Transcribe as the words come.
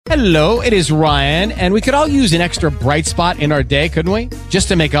Hello, it is Ryan, and we could all use an extra bright spot in our day, couldn't we? Just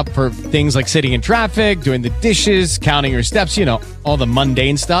to make up for things like sitting in traffic, doing the dishes, counting your steps, you know, all the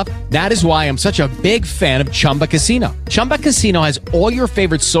mundane stuff. That is why I'm such a big fan of Chumba Casino. Chumba Casino has all your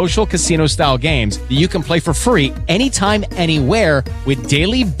favorite social casino-style games that you can play for free anytime, anywhere with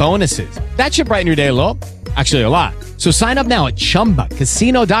daily bonuses. That should brighten your day a little. Actually, a lot. So sign up now at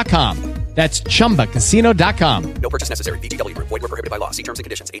ChumbaCasino.com. That's ChumbaCasino.com. No purchase necessary. VGW Group. Void where prohibited by law. See terms and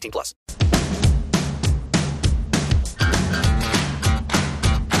conditions. 18 plus.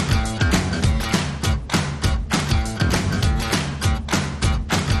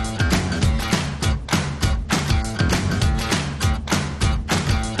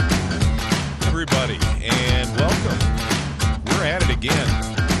 Everybody, and welcome. We're at it again.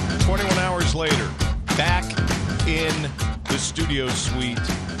 21 hours later, back in the studio suite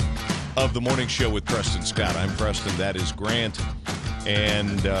of the morning show with Preston Scott. I'm Preston. That is Grant.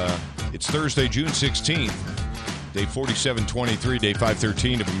 And it's Thursday, June 16th, day 4723, day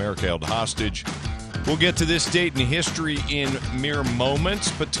 513 of America Held Hostage. We'll get to this date in history in mere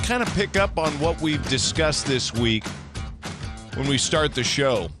moments, but to kind of pick up on what we've discussed this week when we start the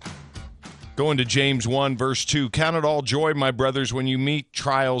show, going to James 1, verse 2, count it all joy, my brothers, when you meet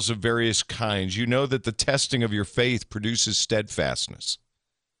trials of various kinds. You know that the testing of your faith produces steadfastness.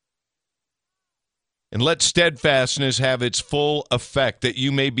 And let steadfastness have its full effect, that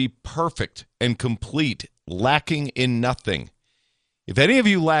you may be perfect and complete, lacking in nothing. If any of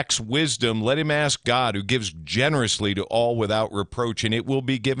you lacks wisdom, let him ask God, who gives generously to all without reproach, and it will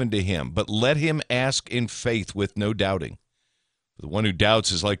be given to him. But let him ask in faith with no doubting. For the one who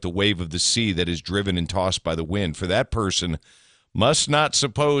doubts is like the wave of the sea that is driven and tossed by the wind. For that person must not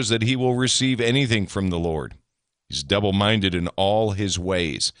suppose that he will receive anything from the Lord. He's double-minded in all his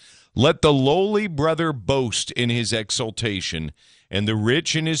ways. Let the lowly brother boast in his exaltation, and the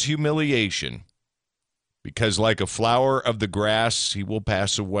rich in his humiliation, because like a flower of the grass he will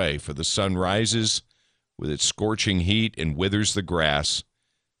pass away. For the sun rises with its scorching heat and withers the grass.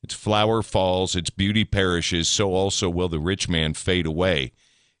 Its flower falls, its beauty perishes, so also will the rich man fade away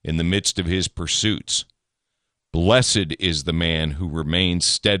in the midst of his pursuits. Blessed is the man who remains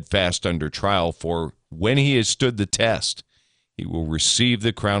steadfast under trial, for when he has stood the test, he will receive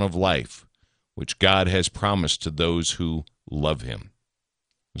the crown of life, which God has promised to those who love him.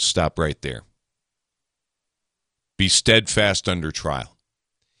 Let's stop right there. Be steadfast under trial.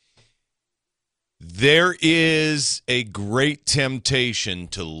 There is a great temptation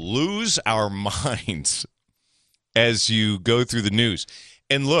to lose our minds as you go through the news.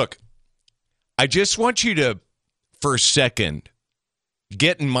 And look, I just want you to, for a second,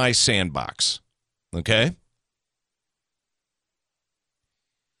 get in my sandbox, okay?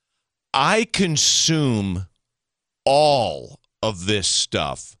 I consume all of this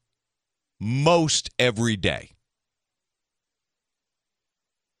stuff most every day.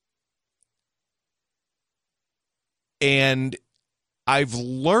 And I've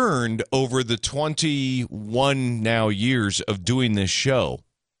learned over the 21 now years of doing this show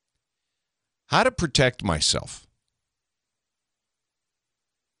how to protect myself.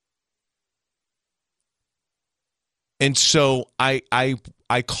 And so I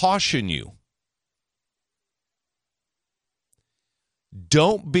caution you,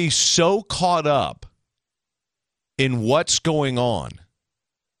 don't be so caught up in what's going on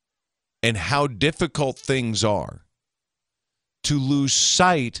and how difficult things are to lose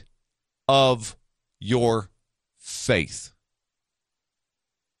sight of your faith.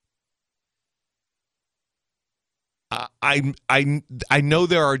 I know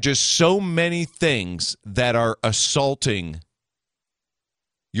there are just so many things that are assaulting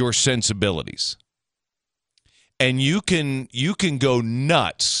your sensibilities. And you can go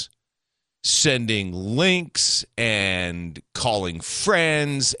nuts sending links and calling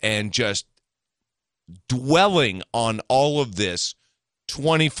friends and just dwelling on all of this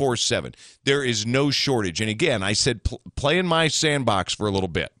 24/7. There is no shortage. And again, I said play in my sandbox for a little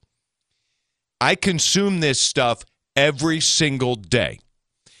bit. I consume this stuff every single day.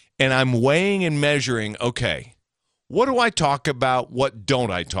 And I'm weighing and measuring, okay, what do I talk about? What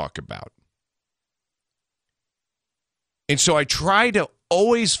don't I talk about? And so I try to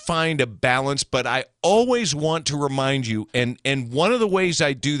always find a balance, but I always want to remind you, and one of the ways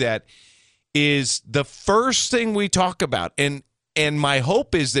I do that is the first thing we talk about. And my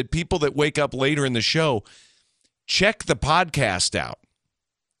hope is that people that wake up later in the show check the podcast out.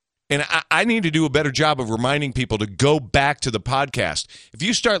 And I need to do a better job of reminding people to go back to the podcast. If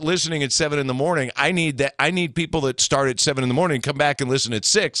you start listening at 7 in the morning, I need people that start at 7 in the morning come back and listen at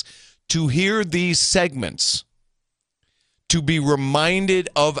 6 to hear these segments, to be reminded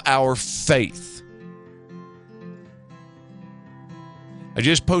of our faith. I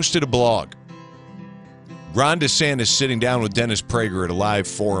just posted a blog. Ron DeSantis sitting down with Dennis Prager at a live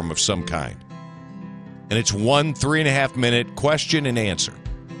forum of some kind. And it's 1 3.5 minute question and answer.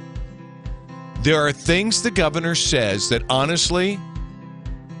 There are things the governor says that honestly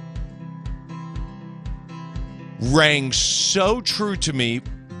rang so true to me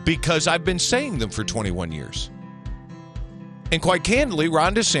because I've been saying them for 21 years. And quite candidly,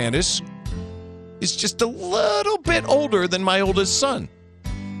 Ron DeSantis is just a little bit older than my oldest son.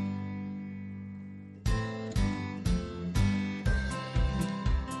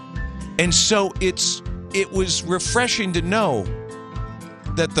 And so it was refreshing to know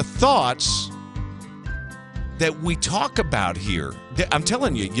that the thoughts that we talk about here, I'm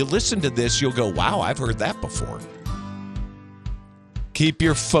telling you, you listen to this, you'll go, wow, I've heard that before. Keep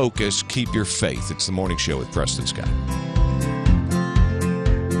your focus, keep your faith. It's the Morning Show with Preston Scott.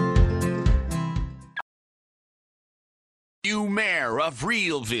 New mayor of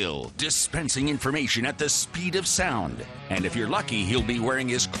Reelville, dispensing information at the speed of sound. And if you're lucky, he'll be wearing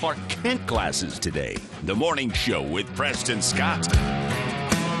his Clark Kent glasses today. The Morning Show with Preston Scott.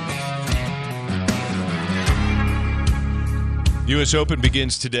 U.S. Open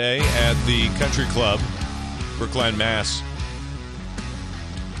begins today at the Country Club, Brookline, Mass.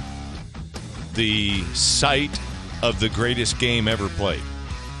 The site of the greatest game ever played.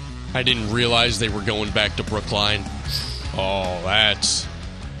 I didn't realize they were going back to Brookline. Oh, that's...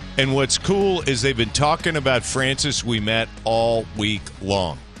 And what's cool is they've been talking about Francis Ouimet all week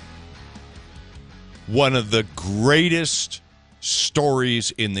long. One of the greatest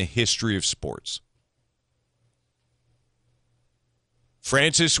stories in the history of sports.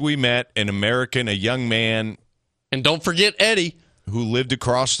 Francis Ouimet, an American, a young man. And don't forget Eddie, who lived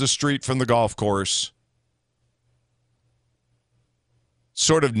across the street from the golf course.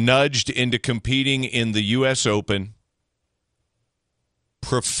 Sort of nudged into competing in the U.S. Open.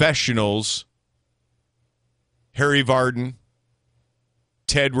 Professionals, Harry Vardon,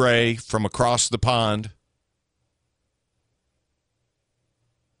 Ted Ray from across the pond.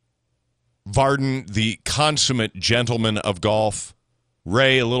 Vardon, the consummate gentleman of golf.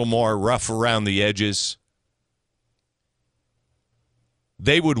 Ray, a little more rough around the edges.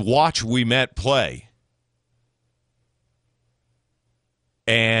 They would watch Ouimet play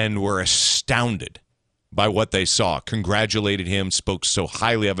and were astounded by what they saw, congratulated him, spoke so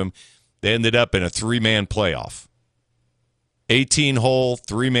highly of him. They ended up in a 3-man playoff. 18-hole,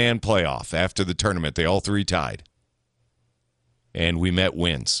 3-man playoff after the tournament. They all three tied. And Ouimet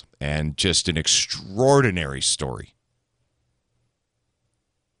wins. And just an extraordinary story.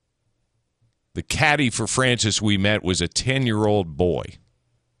 The caddy for Francis Ouimet was a 10-year-old boy.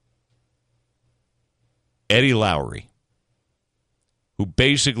 Eddie Lowry, who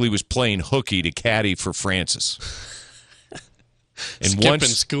basically was playing hooky to caddy for Francis. And skipping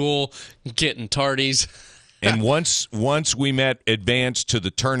school, getting tardies. And once Ouimet advanced to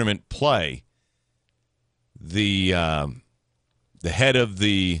the tournament play, the head of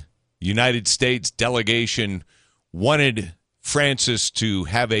the United States delegation wanted Francis to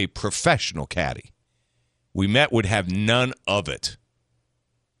have a professional caddy. Ouimet would have none of it,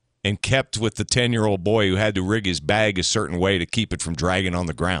 and kept with the 10-year-old boy who had to rig his bag a certain way to keep it from dragging on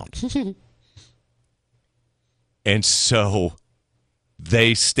the ground. And so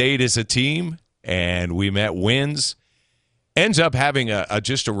they stayed as a team, and Ouimet wins. Ends up having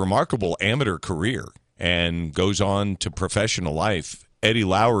just a remarkable amateur career and goes on to professional life. Eddie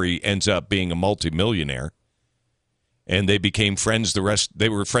Lowry ends up being a multimillionaire, and they became friends they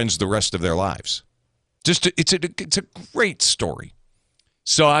were friends the rest of their lives. It's a great story.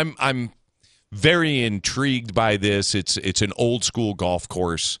 So I'm very intrigued by this. It's an old school golf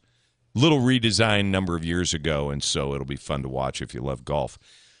course, little redesigned number of years ago, and so it'll be fun to watch if you love golf.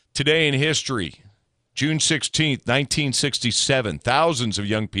 Today in history, June 16th, 1967, thousands of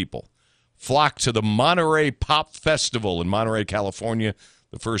young people flocked to the Monterey Pop Festival in Monterey, California,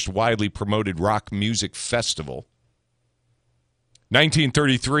 the first widely promoted rock music festival.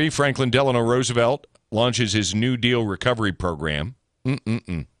 1933, Franklin Delano Roosevelt launches his New Deal recovery program.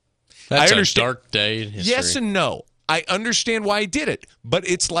 That's a dark day in history. Yes and no. I understand why he did it, but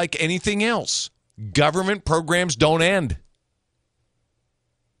it's like anything else. Government programs don't end.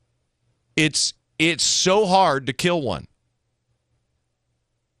 It's so hard to kill one.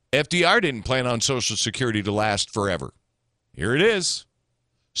 FDR didn't plan on Social Security to last forever. Here it is.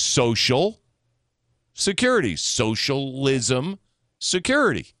 Social Security. Socialism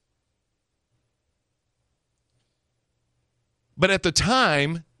security. But at the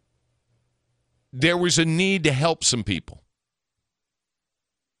time, there was a need to help some people.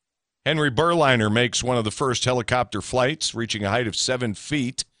 Henry Berliner makes one of the first helicopter flights, reaching a height of 7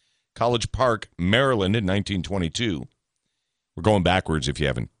 feet, College Park, Maryland in 1922. We're going backwards if you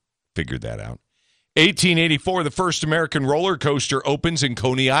haven't figured that out. 1884, the first American roller coaster opens in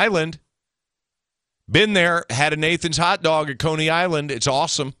Coney Island. Been there, had a Nathan's hot dog at Coney Island. It's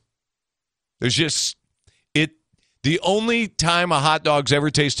awesome. There's just the only time a hot dog's ever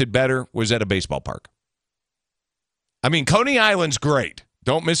tasted better was at a baseball park. I mean, Coney Island's great.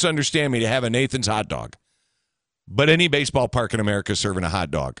 Don't misunderstand me to have a Nathan's hot dog. But any baseball park in America serving a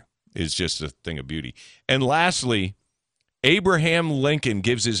hot dog is just a thing of beauty. And lastly, Abraham Lincoln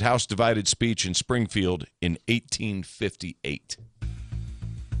gives his House Divided speech in Springfield in 1858.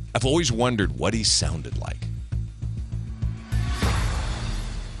 I've always wondered what he sounded like.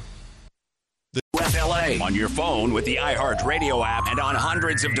 FLA on your phone with the iHeartRadio app and on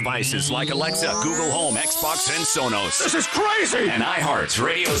hundreds of devices like Alexa, Google Home, Xbox, and Sonos. This is crazy! An iHeart's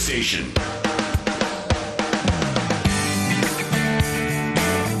radio station.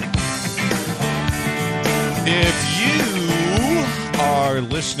 If you are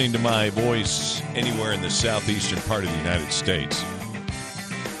listening to my voice anywhere in the southeastern part of the United States,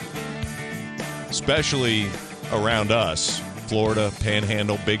 especially around us, Florida,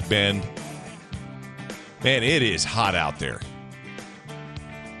 Panhandle, Big Bend, man, it is hot out there.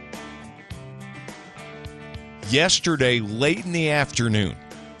 Yesterday, late in the afternoon,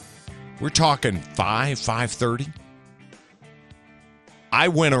 we're talking 5:30. I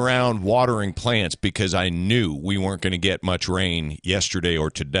went around watering plants because I knew we weren't going to get much rain yesterday or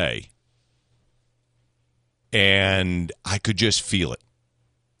today. And I could just feel it.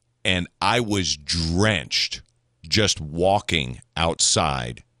 And I was drenched just walking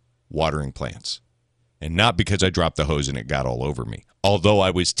outside watering plants. And not because I dropped the hose and it got all over me. Although I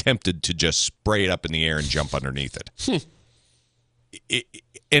was tempted to just spray it up in the air and jump underneath it.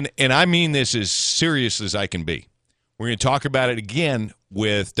 And I mean this as serious as I can be. We're going to talk about it again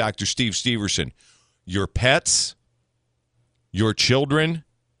with Dr. Steve Steverson. Your pets, your children,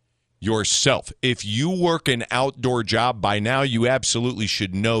 yourself. If you work an outdoor job, by now you absolutely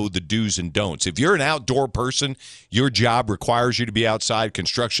should know the do's and don'ts. If you're an outdoor person, your job requires you to be outside,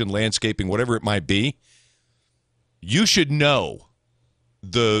 construction, landscaping, whatever it might be, you should know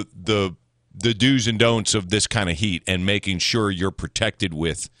the do's and don'ts of this kind of heat and making sure you're protected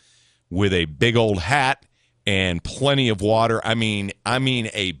with a big old hat and plenty of water. I mean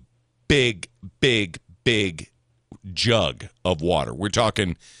a big jug of water. We're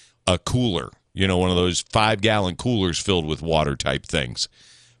talking a cooler, one of those 5-gallon coolers filled with water type things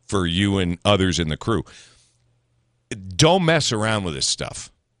for you and others in the crew. Don't mess around with this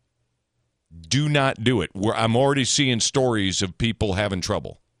stuff. Do not do it. I'm already seeing stories of people having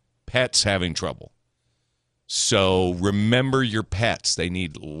trouble, pets having trouble. So remember your pets. They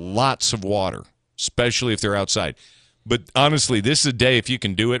need lots of water, especially if they're outside. But honestly, this is a day, if you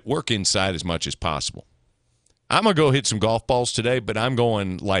can do it, work inside as much as possible. I'm going to go hit some golf balls today, but I'm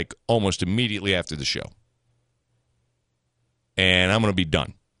going like almost immediately after the show. And I'm going to be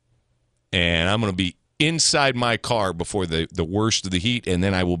done. And I'm going to be inside my car before the worst of the heat, and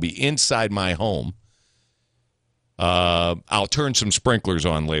then I will be inside my home. I'll turn some sprinklers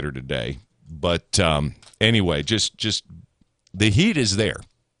on later today. But anyway, just the heat is there.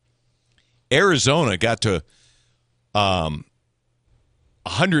 Arizona got to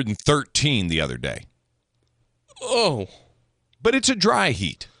 113 the other day. Oh. But it's a dry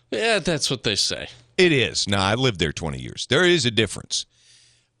heat. Yeah, that's what they say. It is. Now, I lived there 20 years. There is a difference.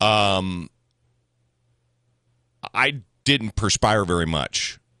 I didn't perspire very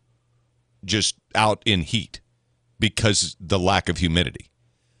much just out in heat because the lack of humidity.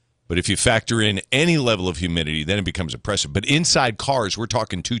 But if you factor in any level of humidity, then it becomes oppressive. But inside cars, we're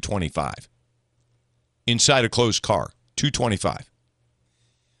talking 225. Inside a closed car, 225.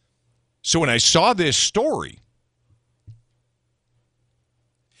 So when I saw this story,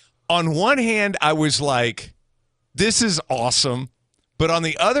 on one hand, I was like, this is awesome. But on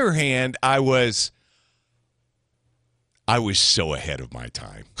the other hand, I was so ahead of my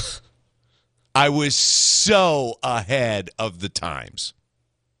time. I was so ahead of the times.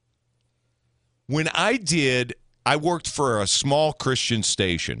 When I worked for a small Christian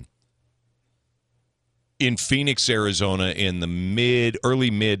station in Phoenix, Arizona in the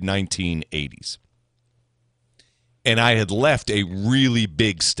early mid 1980s. And I had left a really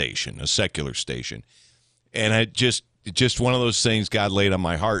big station, a secular station. And I just one of those things God laid on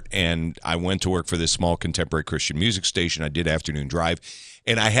my heart, and I went to work for this small contemporary Christian music station. I did afternoon drive,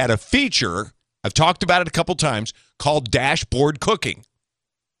 and I had a feature, I've talked about it a couple times, called Dashboard Cooking.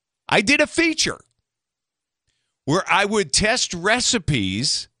 I did a feature where I would test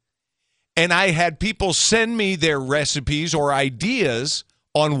recipes And I had people send me their recipes or ideas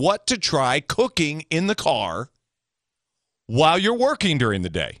on what to try cooking in the car while you're working during the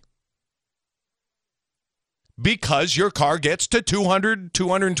day. Because your car gets to 200,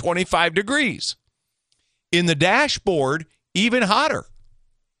 225 degrees. In the dashboard, even hotter.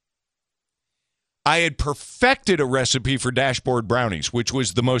 I had perfected a recipe for dashboard brownies, which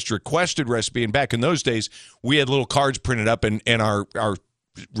was the most requested recipe. And back in those days, we had little cards printed up, and our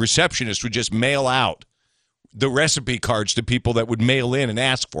receptionist would just mail out the recipe cards to people that would mail in and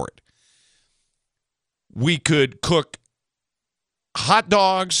ask for it. We could cook hot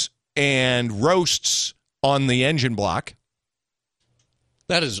dogs and roasts on the engine block.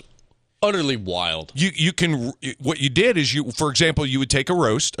 That is utterly wild. You can, what you did is for example, you would take a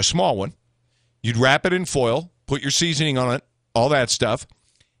roast, a small one, you'd wrap it in foil, put your seasoning on it, all that stuff,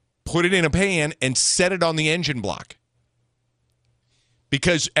 put it in a pan and set it on the engine block.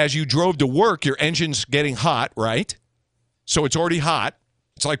 Because as you drove to work, your engine's getting hot, right? So it's already hot.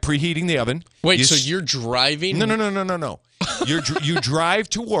 It's like preheating the oven. Wait, so you're driving? No. You drive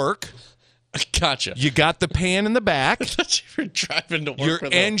to work. Gotcha. You got the pan in the back. I thought you were driving to work.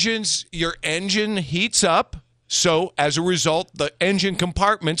 Your engine heats up. So as a result, the engine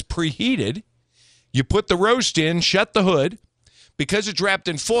compartment's preheated. You put the roast in, shut the hood. Because it's wrapped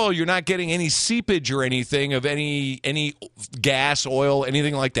in foil, you're not getting any seepage or anything of any gas, oil,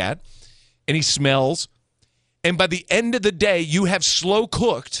 anything like that. Any smells. And by the end of the day, you have slow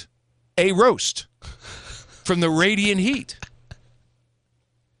cooked a roast from the radiant heat.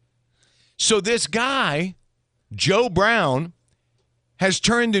 So this guy, Joe Brown, has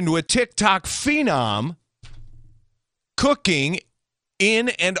turned into a TikTok phenom cooking in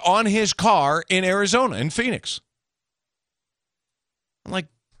and on his car in Arizona, in Phoenix. I'm like,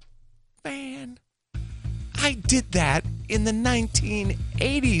 man, I did that in the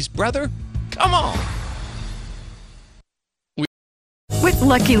 1980s, brother. Come on. With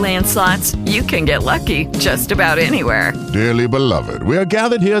Lucky Land Slots, you can get lucky just about anywhere. Dearly beloved, we are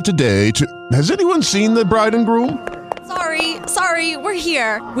gathered here today to... Has anyone seen the bride and groom? Sorry, we're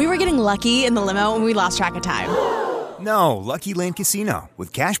here. We were getting lucky in the limo and we lost track of time. No, Lucky Land Casino,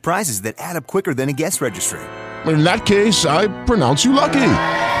 with cash prizes that add up quicker than a guest registry. In that case, I pronounce you lucky.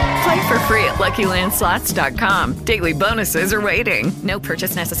 Play for free at LuckyLandSlots.com. Daily bonuses are waiting. No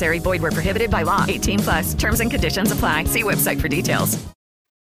purchase necessary. Void where prohibited by law. 18+. Terms and conditions apply. See website for details.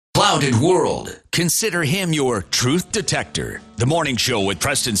 Clouded World. Consider him your truth detector. The Morning Show with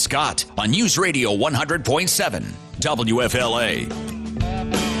Preston Scott on News Radio 100.7 WFLA.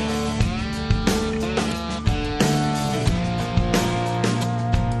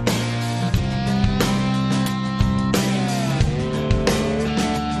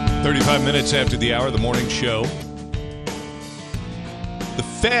 "35 minutes after the hour, the morning show. The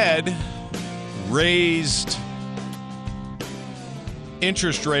Fed raised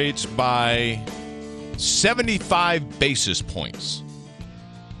interest rates by 75 basis points.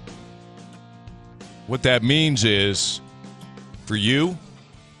 What that means is, for you,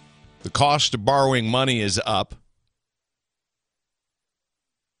 the cost of borrowing money is up.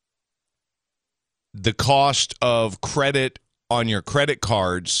 The cost of credit on your credit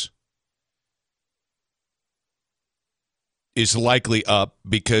cards is likely up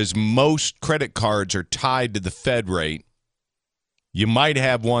because most credit cards are tied to the Fed rate. You might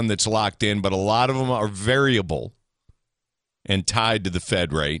have one that's locked in, but a lot of them are variable and tied to the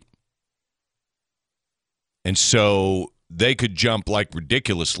Fed rate. And so they could jump like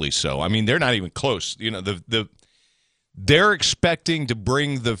ridiculously so. I mean, they're not even close. You know, they're expecting to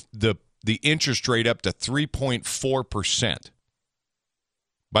bring the interest rate up to 3.4%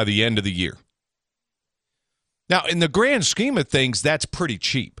 by the end of the year. Now, in the grand scheme of things, that's pretty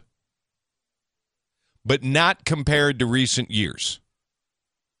cheap, but not compared to recent years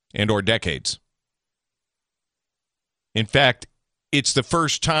and or decades. In fact, it's the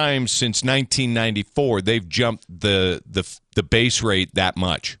first time since 1994 they've jumped the base rate that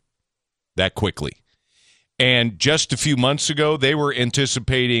much, that quickly. And just a few months ago, they were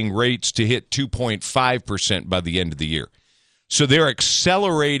anticipating rates to hit 2.5% by the end of the year. So they're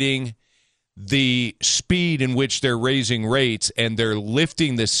accelerating the speed in which they're raising rates, and they're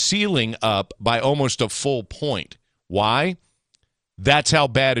lifting the ceiling up by almost a full point. Why? That's how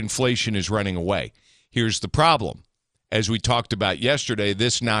bad inflation is running away. Here's the problem. As we talked about yesterday,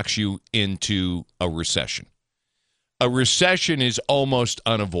 this knocks you into a recession. A recession is almost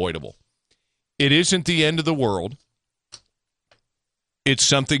unavoidable. It isn't the end of the world. It's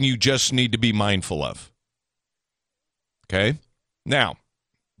something you just need to be mindful of. Okay? Now,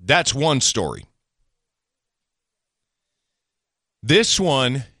 that's one story. This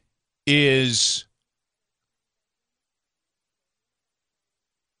one is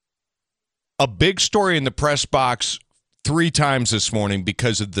a big story in the press box 3 times this morning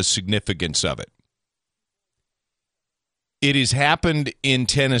because of the significance of it. It has happened in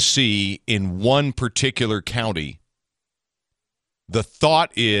Tennessee in one particular county. The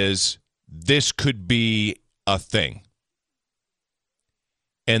thought is this could be a thing.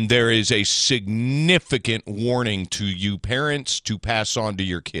 And there is a significant warning to you parents to pass on to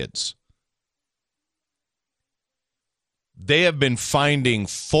your kids. They have been finding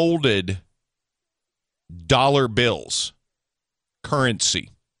folded dollar bills, currency,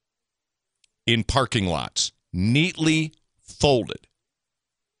 in parking lots, neatly folded.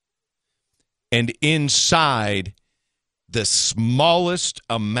 And inside, the smallest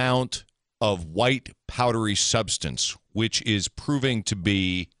amount of white powdery substance, which is proving to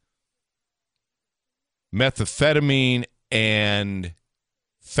be methamphetamine and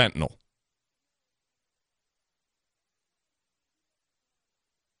fentanyl.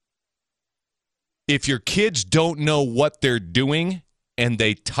 If your kids don't know what they're doing and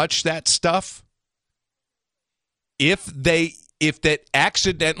they touch that stuff, if that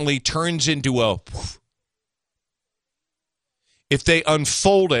accidentally turns into if they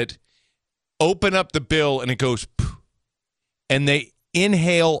unfold it, open up the bill and it goes, and they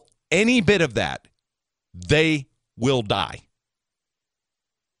inhale any bit of that, they will die.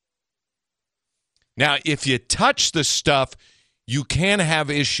 Now, if you touch the stuff, you can have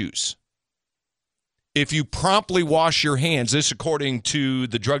issues. If you promptly wash your hands, this according to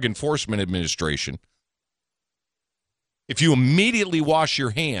the Drug Enforcement Administration, if you immediately wash your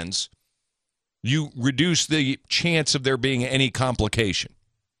hands, you reduce the chance of there being any complication.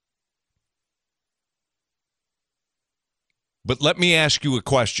 But let me ask you a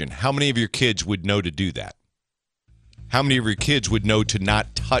question. How many of your kids would know to do that? How many of your kids would know to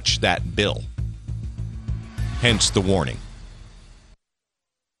not touch that bill? Hence the warning.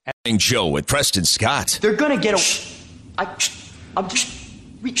 Show with Preston Scott. They're gonna get I'm just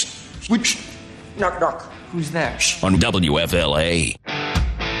which knock. Who's that? On WFLA.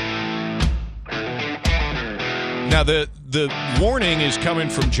 Now the warning is coming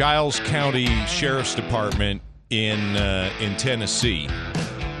from Giles County Sheriff's Department in Tennessee,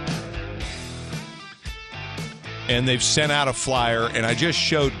 and they've sent out a flyer. And I just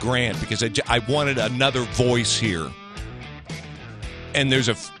showed Grant because I wanted another voice here. And there's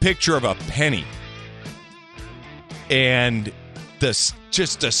a picture of a penny. And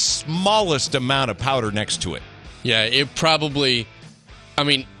just the smallest amount of powder next to it. Yeah, it probably,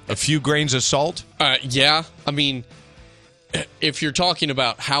 a few grains of salt? Yeah. If you're talking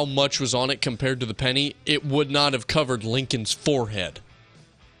about how much was on it compared to the penny, it would not have covered Lincoln's forehead.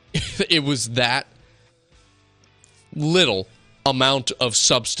 It was that little amount of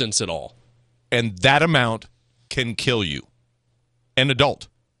substance at all. And that amount can kill you. An adult.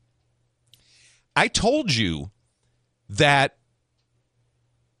 I told you that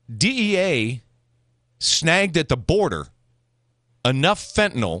DEA snagged at the border enough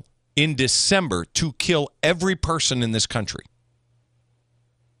fentanyl in December to kill every person in this country.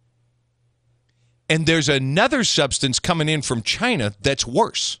 And there's another substance coming in from China that's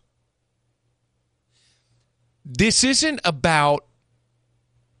worse. This isn't about,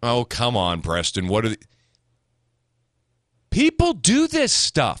 oh, come on, Preston, what are the... People do this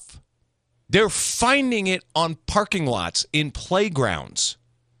stuff. They're finding it on parking lots, in playgrounds.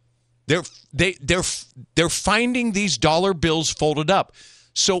 They're finding these dollar bills folded up.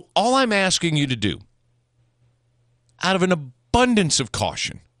 So all I'm asking you to do, out of an abundance of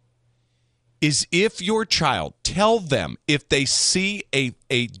caution, is if your child, tell them if they see a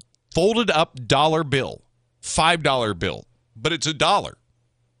folded up dollar bill, $5 bill, but it's $1.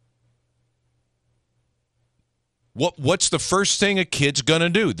 What's the first thing a kid's going to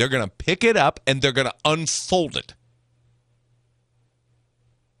do? They're going to pick it up and they're going to unfold it.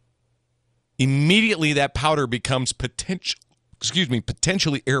 Immediately that powder becomes potentially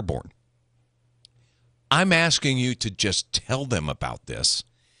airborne. I'm asking you to just tell them about this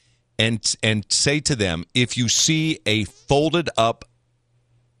and say to them, if you see a folded up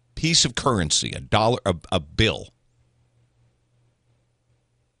piece of currency, a bill,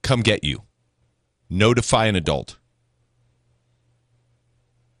 come get you. Notify an adult.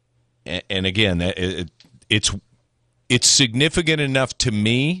 And again, it's significant enough to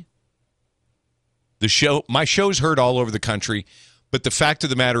me. My show's heard all over the country, but the fact of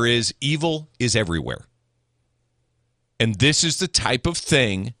the matter is, evil is everywhere. And this is the type of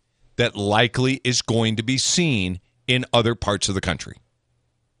thing that likely is going to be seen in other parts of the country.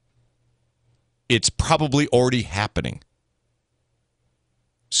 It's probably already happening.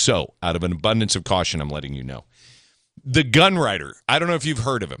 So, out of an abundance of caution, I'm letting you know. The gun writer, I don't know if you've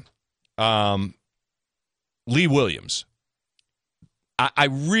heard of him, Lee Williams.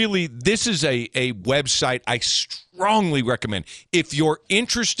 This is a website I strongly recommend. If you're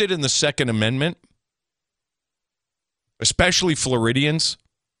interested in the Second Amendment, especially Floridians,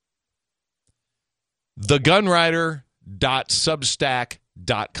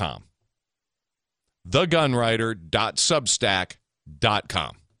 thegunwriter.substack.com.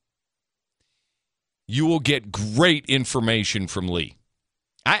 thegunwriter.substack.com. You will get great information from Lee.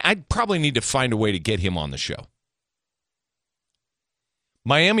 I'd probably need to find a way to get him on the show.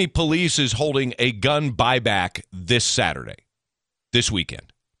 Miami police is holding a gun buyback this Saturday, this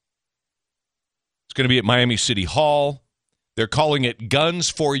weekend. It's going to be at Miami City Hall. They're calling it Guns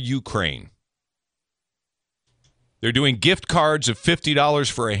for Ukraine. They're doing gift cards of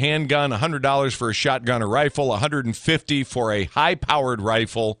 $50 for a handgun, $100 for a shotgun or rifle, $150 for a high-powered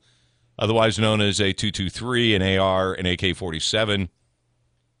rifle, otherwise known as a .223, an AR, an AK-47.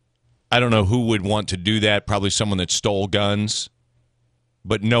 I don't know who would want to do that. Probably someone that stole guns.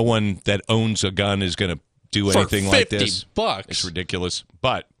 But no one that owns a gun is going to do anything like this. $50. It's ridiculous.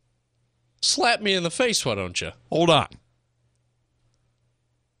 But slap me in the face, why don't you? Hold on.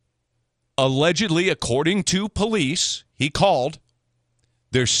 Allegedly, according to police, he called,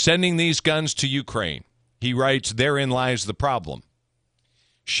 they're sending these guns to Ukraine. He writes, therein lies the problem.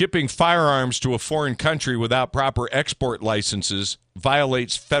 Shipping firearms to a foreign country without proper export licenses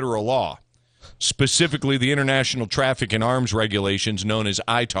violates federal law, specifically the International Traffic in Arms Regulations known as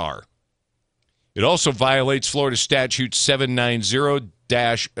ITAR. It also violates Florida Statute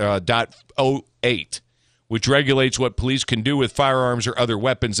 790-.08, which regulates what police can do with firearms or other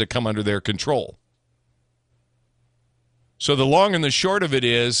weapons that come under their control. So the long and the short of it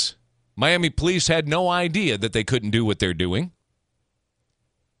is, Miami police had no idea that they couldn't do what they're doing.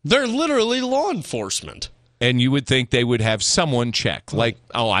 They're literally law enforcement. And you would think they would have someone check, like,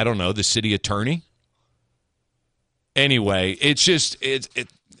 I don't know, the city attorney. Anyway, it's just,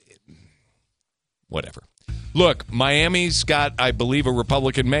 whatever. Look, Miami's got, I believe, a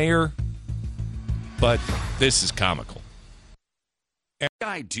Republican mayor, but this is comical.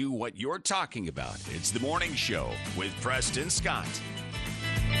 I do what you're talking about. It's the morning show with Preston Scott.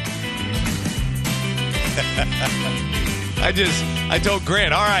 I told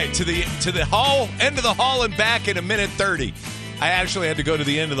Grant, all right, to the hall, end of the hall and back in a minute 30. I actually had to go to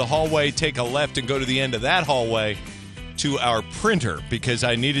the end of the hallway, take a left, and go to the end of that hallway to our printer because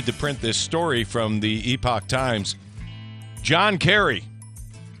I needed to print this story from the Epoch Times. John Kerry,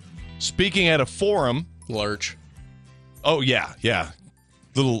 speaking at a forum. Lurch. Oh, yeah.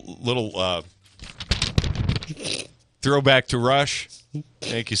 Little throwback to Rush.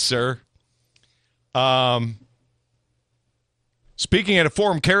 Thank you, sir. Speaking at a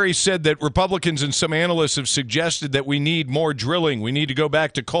forum, Kerry said that Republicans and some analysts have suggested that we need more drilling. We need to go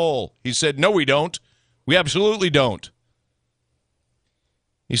back to coal. He said, no, we don't. We absolutely don't.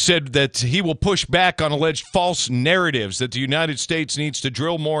 He said that he will push back on alleged false narratives that the United States needs to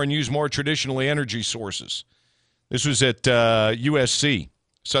drill more and use more traditional energy sources. This was at USC,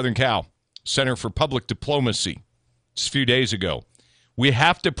 Southern Cal, Center for Public Diplomacy, just a few days ago. We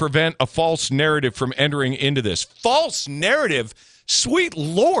have to prevent a false narrative from entering into this. False narrative? Sweet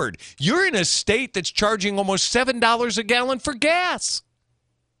Lord, you're in a state that's charging almost $7 a gallon for gas.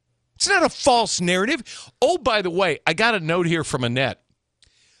 It's not a false narrative. Oh, by the way, I got a note here from Annette.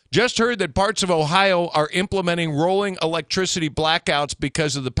 Just heard that parts of Ohio are implementing rolling electricity blackouts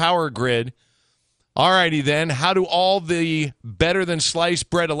because of the power grid. All righty then, how do all the better than sliced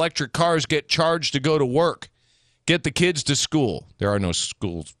bread electric cars get charged to go to work? Get the kids to school. There are no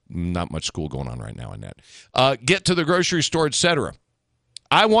schools, not much school going on right now in that. Get to the grocery store, etc.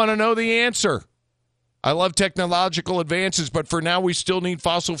 I want to know the answer. I love technological advances, but for now we still need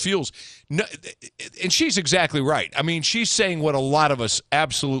fossil fuels. No, and she's exactly right. I mean, she's saying what a lot of us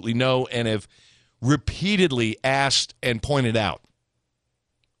absolutely know and have repeatedly asked and pointed out.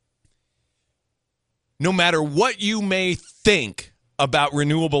 No matter what you may think about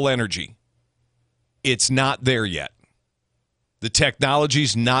renewable energy, it's not there yet. The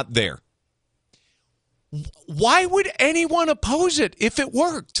technology's not there. Why would anyone oppose it if it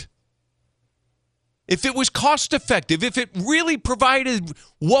worked? If it was cost effective, if it really provided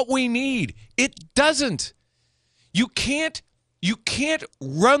what we need? It doesn't. You can't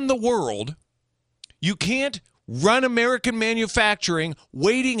run the world. You can't run American manufacturing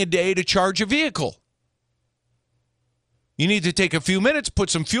waiting a day to charge a vehicle. You need to take a few minutes, put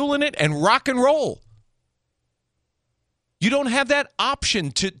some fuel in it, and rock and roll. You don't have that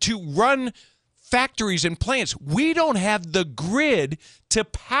option to run factories and plants. We don't have the grid to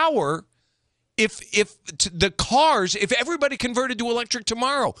power the cars. If everybody converted to electric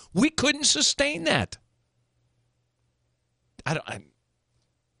tomorrow, we couldn't sustain that.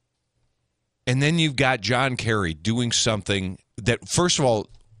 And then you've got John Kerry doing something that, first of all,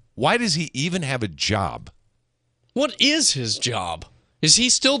 why does he even have a job? What is his job? Is he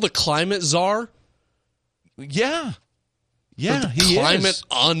still the climate czar? Yeah. Yeah, he climate is.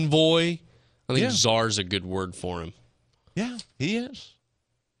 envoy. I think czar's a good word for him. Yeah, he is.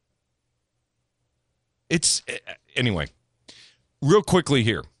 It's anyway, real quickly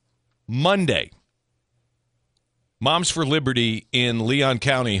here. Monday, Moms for Liberty in Leon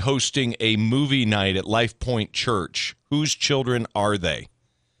County hosting a movie night at Life Point Church. Whose children are they?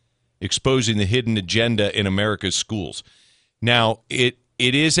 Exposing the hidden agenda in America's schools. Now, it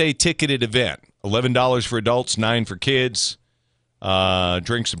is a ticketed event. $11 for adults, $9 for kids.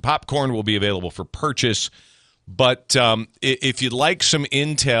 Drinks and popcorn will be available for purchase. But if you'd like some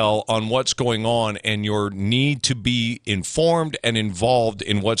intel on what's going on and your need to be informed and involved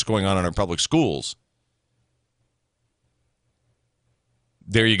in what's going on in our public schools,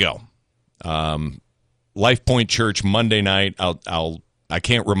 there you go. Life Point Church Monday night. I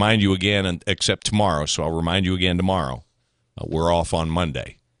can't remind you again except tomorrow, so I'll remind you again tomorrow. We're off on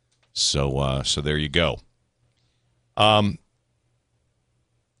Monday, so there you go. I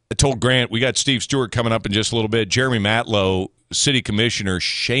told Grant we got Steve Stewart coming up in just a little bit. Jeremy Matlow, city commissioner,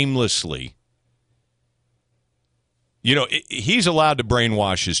 shamelessly, he's allowed to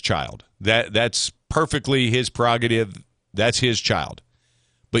brainwash his child. That's perfectly his prerogative. That's his child.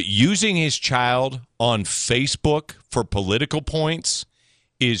 But using his child on Facebook for political points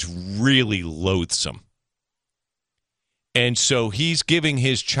is really loathsome. And so he's giving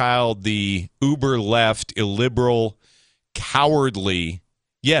his child the uber left, illiberal, cowardly,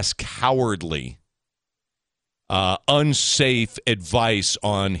 unsafe advice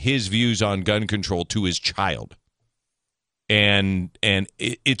on his views on gun control to his child. And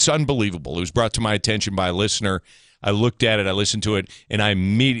it's unbelievable. It was brought to my attention by a listener. I looked at it, I listened to it, and I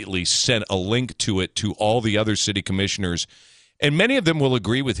immediately sent a link to it to all the other city commissioners. And many of them will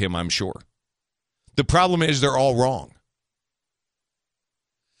agree with him, I'm sure. The problem is they're all wrong.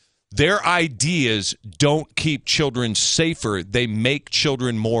 Their ideas don't keep children safer. They make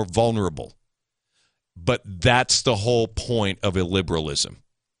children more vulnerable. But that's the whole point of illiberalism.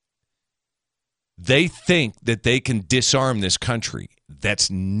 They think that they can disarm this country. That's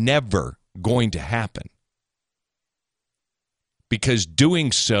never going to happen. Because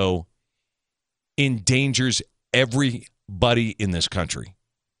doing so endangers everybody in this country.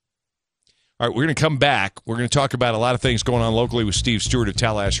 All right, we're going to come back. We're going to talk about a lot of things going on locally with Steve Stewart of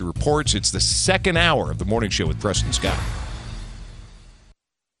Tallahassee Reports. It's the second hour of the morning show with Preston Scott.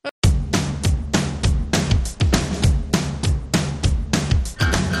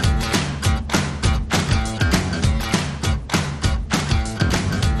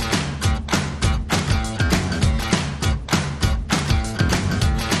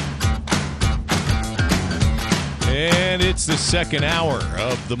 It's the second hour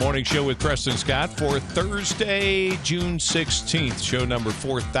of the morning show with Preston Scott for Thursday, June 16th, show number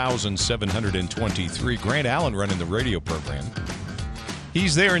 4723. Grant Allen running the radio program.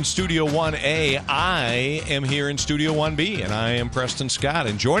 He's there in Studio 1A. I am here in Studio 1B, and I am Preston Scott.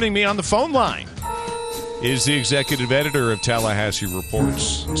 And joining me on the phone line is the executive editor of Tallahassee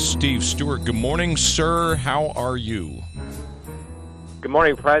Reports, Steve Stewart. Good morning, sir. How are you? Good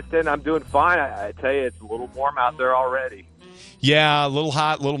morning, Preston. I'm doing fine. I tell you, it's a little warm out there already. Yeah, a little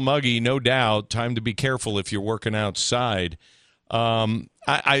hot, a little muggy, no doubt. Time to be careful if you're working outside. I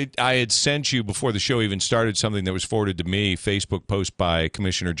had sent you, before the show even started, something that was forwarded to me, Facebook post by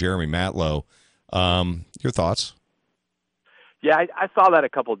Commissioner Jeremy Matlow. Your thoughts? Yeah, I saw that a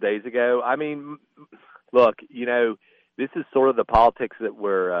couple of days ago. I mean, look, this is sort of the politics that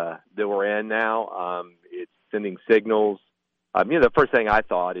we're in now. It's sending signals. The first thing I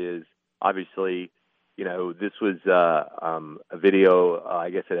thought is, obviously, this was a video, I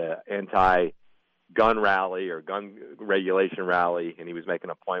guess, at an anti-gun rally or gun regulation rally, and he was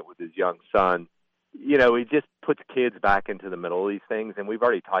making a point with his young son. He just puts kids back into the middle of these things, and we've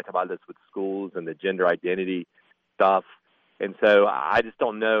already talked about this with schools and the gender identity stuff. And so I just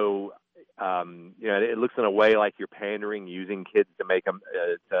don't know. It looks in a way like you're pandering, using kids to make them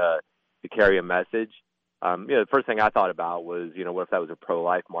to carry a message. The first thing I thought about was, what if that was a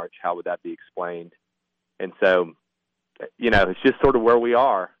pro-life march? How would that be explained? And so, it's just sort of where we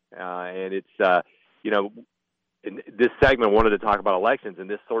are. And it's, in this segment, I wanted to talk about elections, and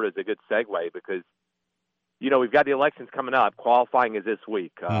this sort of is a good segue because, we've got the elections coming up. Qualifying is this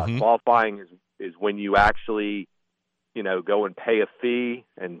week. Qualifying is when you actually, go and pay a fee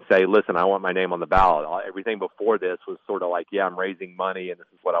and say, listen, I want my name on the ballot. Everything before this was sort of like, yeah, I'm raising money and this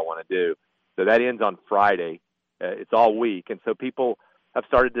is what I want to do. So that ends on Friday. It's all week. And so people have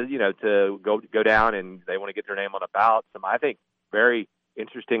started to, to go down and they want to get their name on a ballot. Some, I think, very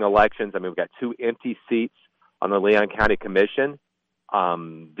interesting elections. I mean, we've got 2 empty seats on the Leon County Commission,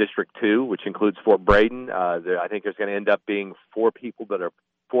 District 2, which includes Fort Braden. I think there's going to end up being 4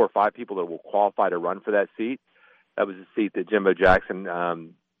 or 5 people that will qualify to run for that seat. That was a seat that Jimbo Jackson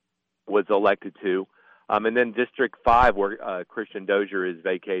was elected to. And then District 5, where Christian Dozier is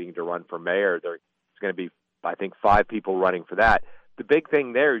vacating to run for mayor, there's going to be, I think, 5 people running for that. The big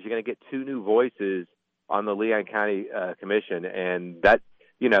thing there is you're going to get 2 new voices on the Leon County Commission, and that,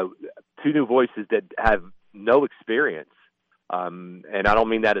 2 new voices that have no experience. And I don't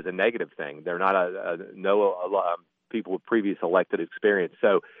mean that as a negative thing. They're not people with previous elected experience.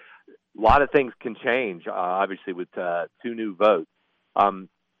 So a lot of things can change, obviously, with 2 new votes. On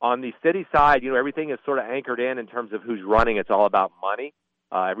the city side, everything is sort of anchored in terms of who's running. It's all about money.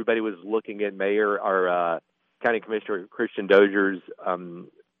 Everybody was looking at Mayor or County Commissioner Christian Dozier's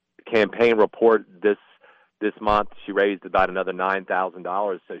campaign report this month. She raised about another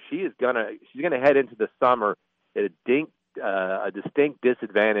 $9,000. So she's gonna head into the summer at a distinct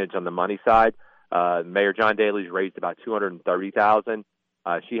disadvantage on the money side. Mayor John Daly's raised about $230,000.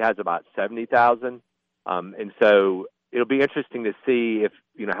 She has about $70,000, and so it'll be interesting to see if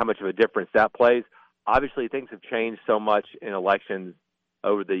how much of a difference that plays. Obviously, things have changed so much in elections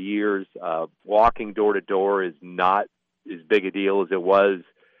over the years. Walking door to door is not as big a deal as it was,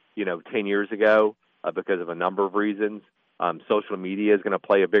 10 years ago because of a number of reasons. Social media is going to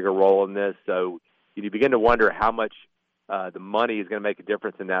play a bigger role in this, so you begin to wonder how much the money is going to make a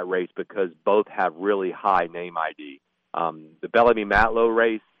difference in that race because both have really high name ID. The Bellamy-Matlow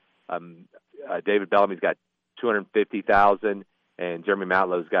race, David Bellamy's got $250,000 and Jeremy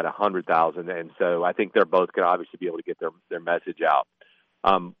Matlow's got $100,000, and so I think they're both going to obviously be able to get their message out.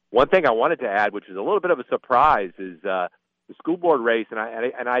 One thing I wanted to add, which is a little bit of a surprise, is the school board race, and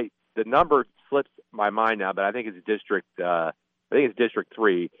I the number slips my mind now, but I think it's District 3.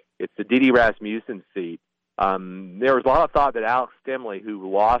 It's the Dee Dee Rasmussen seat. There was a lot of thought that Alex Stimley, who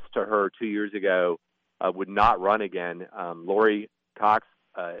lost to her 2 years ago, would not run again. Lori Cox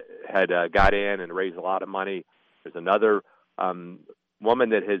had got in and raised a lot of money. There's another woman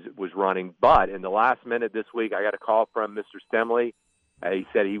that was running, but in the last minute this week, I got a call from Mr. Stimley. He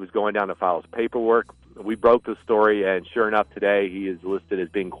said he was going down to file his paperwork. We broke the story, and sure enough, today he is listed as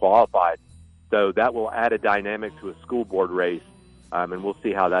being qualified. So that will add a dynamic to a school board race, and we'll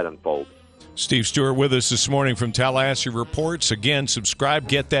see how that unfolds. Steve Stewart with us this morning from Tallahassee Reports. Again, subscribe,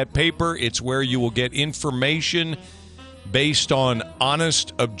 get that paper. It's where you will get information based on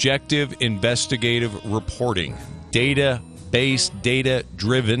honest, objective, investigative reporting. Data-based,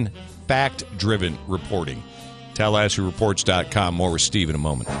 data-driven, fact-driven reporting. TallahasseeReports.com. More with Steve in a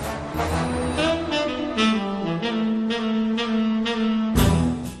moment.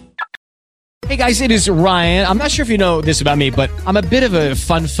 Hey guys, it is Ryan. I'm not sure if you know this about me, but I'm a bit of a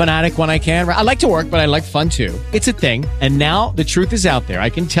fun fanatic when I can. I like to work, but I like fun too. It's a thing. And now the truth is out there. I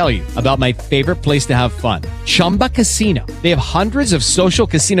can tell you about my favorite place to have fun. Chumba Casino. They have hundreds of social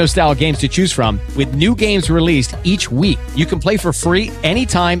casino style games to choose from with new games released each week. You can play for free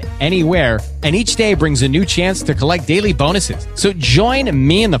anytime, anywhere. And each day brings a new chance to collect daily bonuses. So join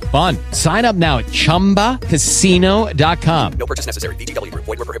me in the fun. Sign up now at ChumbaCasino.com. No purchase necessary. VGW Group.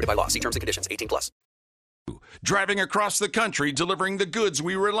 Void where prohibited by law. See terms and conditions. 18+. Driving across the country delivering the goods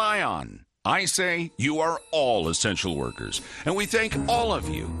we rely on. I say you are all essential workers, and we thank all of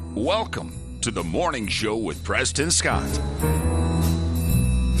you. Welcome to the Morning Show with Preston Scott.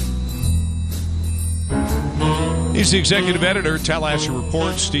 He's the executive editor at Tallahassee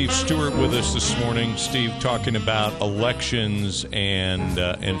Reports. Steve Stewart with us this morning. Steve, talking about elections and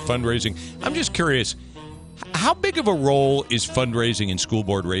fundraising. I'm just curious, how big of a role is fundraising in school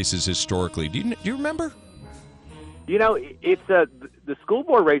board races historically? Do you remember? It's the school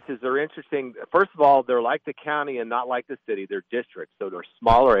board races are interesting. First of all, they're like the county and not like the city. They're districts, so they're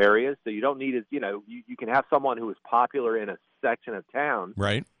smaller areas. So you don't need you can have someone who is popular in a section of town,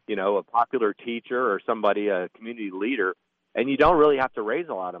 right? A popular teacher or somebody, a community leader, and you don't really have to raise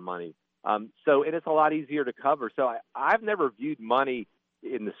a lot of money. So it's a lot easier to cover. So I've never viewed money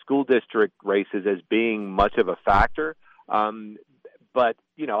in the school district races as being much of a factor. But,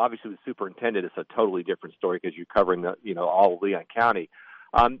 obviously with superintendent, it's a totally different story because you're covering all of Leon County.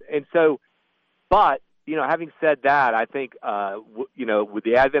 Having said that, I think, with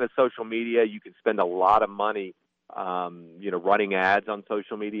the advent of social media, you can spend a lot of money running ads on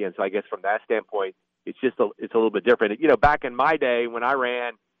social media. And so I guess from that standpoint, it's a little bit different. Back in my day when I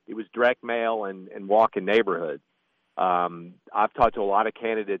ran, it was direct mail and walking neighborhoods. I've talked to a lot of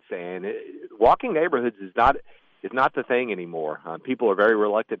candidates, and walking neighborhoods is not the thing anymore. People are very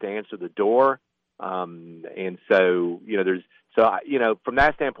reluctant to answer the door, and so from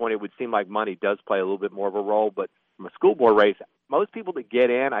that standpoint, it would seem like money does play a little bit more of a role. But from a school board race, most people that get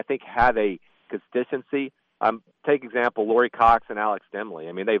in, I think, have a consistency. Take example, Lori Cox and Alex Dimley.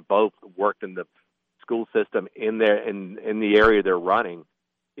 I mean, they've both worked in the school system in the area they're running,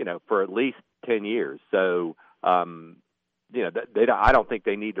 for at least 10 years. So, I don't think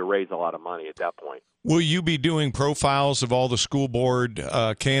they need to raise a lot of money at that point. Will you be doing profiles of all the school board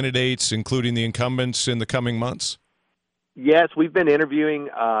candidates, including the incumbents, in the coming months? Yes, we've been interviewing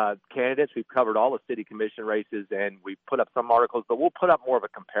candidates. We've covered all the city commission races, and we've put up some articles, but we'll put up more of a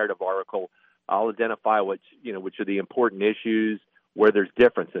comparative article. I'll identify which are the important issues, where there's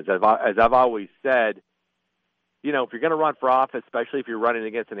differences. As I've always said, if you're going to run for office, especially if you're running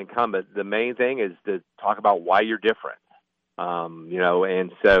against an incumbent, the main thing is to talk about why you're different.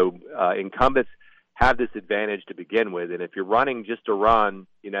 And so incumbents have this advantage to begin with, and if you're running just to run,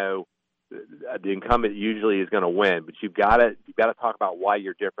 the incumbent usually is going to win. But you've got to talk about why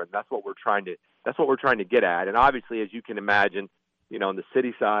you're different. That's what we're trying to get at. And obviously, as you can imagine, on the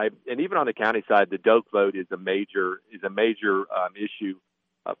city side and even on the county side, the Doak vote is a major issue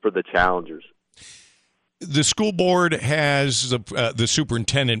for the challengers. The school board has the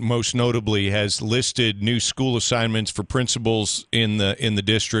superintendent, most notably, has listed new school assignments for principals in the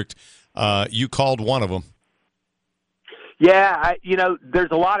district. You called one of them. Yeah,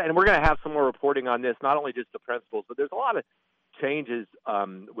 there's a lot, and we're going to have some more reporting on this. Not only just the principals, but there's a lot of changes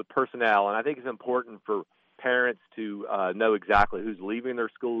with personnel, and I think it's important for parents to know exactly who's leaving their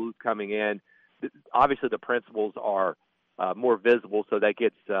school, who's coming in. Obviously, the principals are more visible, so that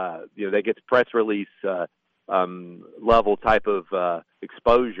gets press release level type of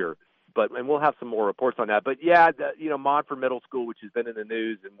exposure. And we'll have some more reports on that. But yeah, Montford Middle School, which has been in the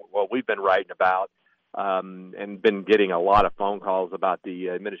news and we've been writing about and been getting a lot of phone calls about the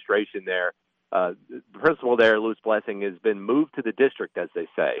administration there. The principal there, Louis Blessing, has been moved to the district, as they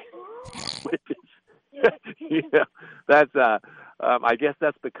say, which is, that's I guess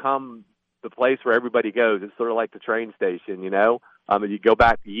that's become the place where everybody goes. It's sort of like the train station, and you go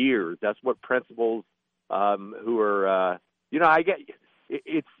back years. That's what principals who are, I get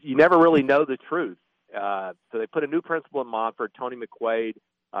it's you never really know the truth. So they put a new principal in Montford, Tony McQuaid,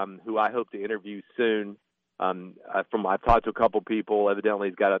 who I hope to interview soon. I've talked to a couple people. Evidently,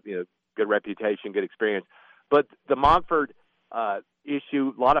 he's got a good reputation, good experience. But the Montford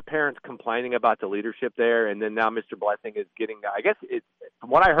issue, a lot of parents complaining about the leadership there, and then now Mr. Blessing is getting. I guess from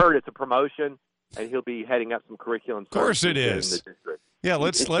what I heard, it's a promotion, and he'll be heading up some curriculum. Of course, it is. Yeah,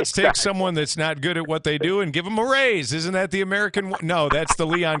 let's take someone that's not good at what they do and give them a raise. Isn't that the American? No, that's the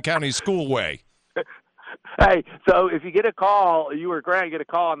Leon County School way. Hey, so if you get a call, you or Grant get a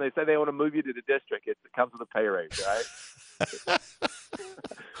call, and they say they want to move you to the district, it comes with a pay raise, right?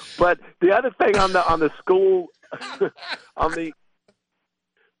 But the other thing on the school on the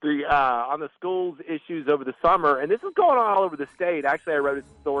schools issues over the summer, and this is going on all over the state. Actually, I wrote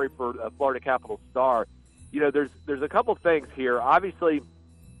a story for Florida Capital Star. There's a couple things here. Obviously,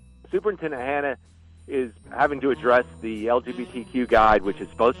 Superintendent Hanna is having to address the LGBTQ guide, which is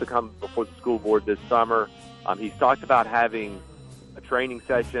supposed to come before the school board this summer. He's talked about having a training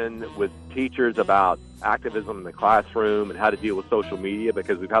session with teachers about activism in the classroom and how to deal with social media,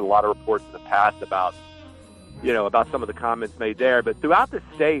 because we've had a lot of reports in the past about some of the comments made there. But throughout the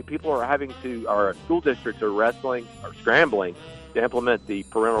state, people are our school districts are scrambling to implement the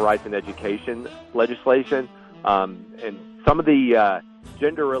parental rights in education legislation. And some of the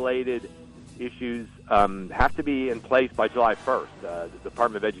gender-related issues have to be in place by July 1st. The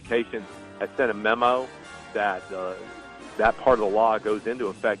Department of Education has sent a memo that that part of the law goes into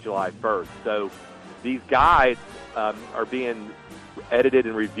effect July 1st. So these guides are being edited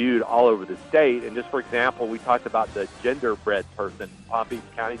and reviewed all over the state. And just for example, we talked about the genderbread person in Palm Beach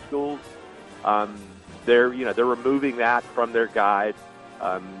County Schools. They're removing that from their guide.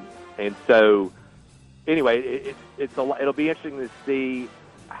 And so anyway, it'll be interesting to see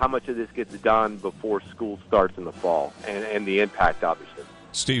how much of this gets done before school starts in the fall, and the impact, obviously.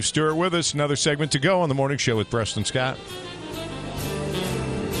 Steve Stewart with us. Another segment to go on the morning show with Preston Scott.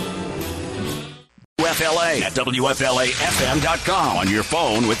 WFLA at WFLAFM.com, on your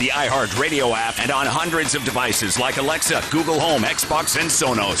phone with the iHeartRadio app, and on hundreds of devices like Alexa, Google Home, Xbox, and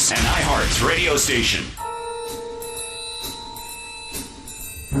Sonos. An iHeart radio station.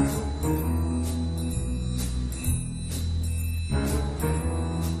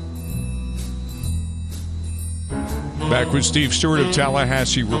 Back with Steve Stewart of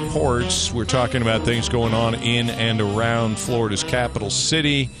Tallahassee Reports. We're talking about things going on in and around Florida's capital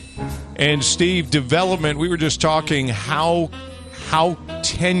city. And Steve, development, we were just talking how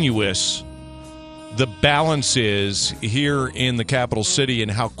tenuous the balance is here in the capital city and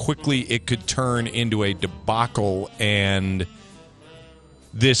how quickly it could turn into a debacle, and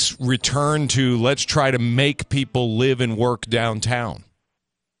this return to let's try to make people live and work downtown.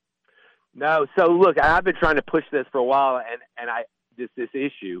 No, so look, I've been trying to push this for a while, and this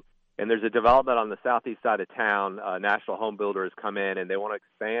issue, and there's a development on the southeast side of town. National Home Builder has come in, and they want to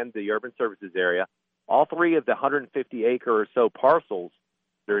expand the urban services area. All three of the 150-acre or so parcels,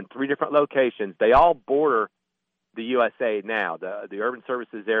 they're in three different locations. They all border the USA now. The urban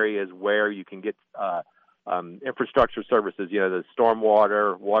services area is where you can get infrastructure services, the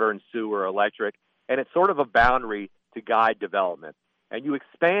stormwater, water and sewer, electric, and it's sort of a boundary to guide development. And you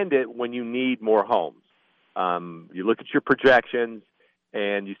expand it when you need more homes. You look at your projections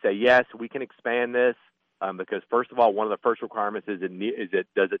and you say, yes, we can expand this because, first of all, one of the first requirements does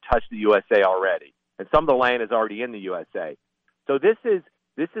it touch the USA already? And some of the land is already in the USA. So this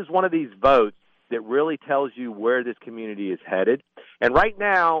is one of these votes that really tells you where this community is headed. And right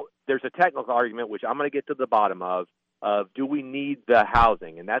now, there's a technical argument, which I'm going to get to the bottom of do we need the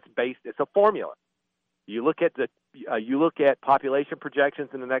housing? And that's it's a formula. You look at population projections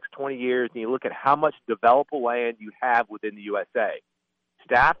in the next 20 years, and you look at how much developable land you have within the USA.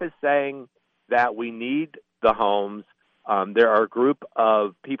 Staff is saying that we need the homes. There are a group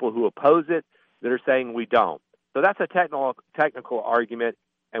of people who oppose it that are saying we don't. So that's a technical argument,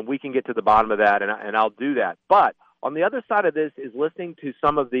 and we can get to the bottom of that, and I'll do that. But on the other side of this is listening to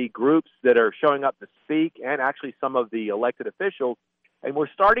some of the groups that are showing up to speak, and actually some of the elected officials, and we're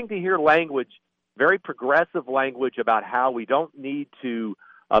starting to hear language, very progressive language, about how we don't need to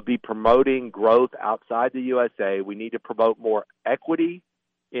be promoting growth outside the USA. We need to promote more equity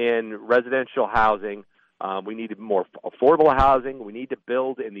in residential housing. We need more affordable housing. We need to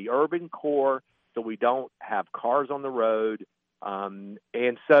build in the urban core so we don't have cars on the road.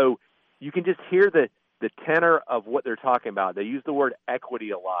 And so you can just hear the tenor of what they're talking about. They use the word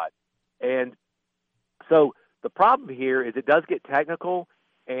equity a lot. And so the problem here is it does get technical,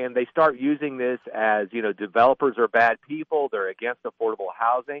 and they start using this as, developers are bad people. They're against affordable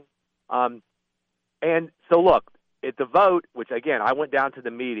housing. And so, look, at the vote, which, again, I went down to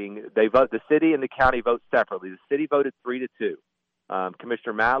the meeting, the city and the county vote separately. The city voted 3-2.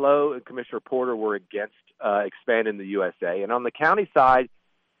 Commissioner Matlow and Commissioner Porter were against expanding the USA. And on the county side,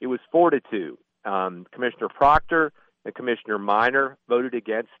 it was 4-2. Commissioner Proctor and Commissioner Minor voted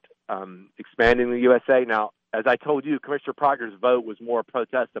against expanding the USA. Now, as I told you, Commissioner Proctor's vote was more a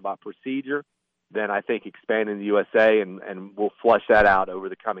protest about procedure than, I think, expanding the USA, and we'll flush that out over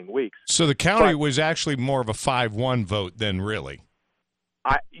the coming weeks. So the county was actually more of a 5-1 vote than really?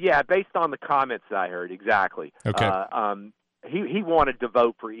 Yeah, based on the comments that I heard, exactly. Okay. He wanted to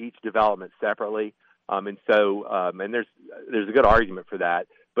vote for each development separately, and there's a good argument for that.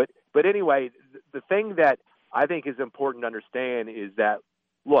 But anyway, the thing that I think is important to understand is that,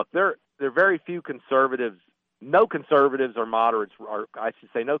 look, there are very few conservatives. No conservatives or moderates, or I should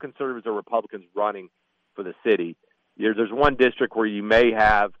say no conservatives or Republicans running for the city. There's one district where you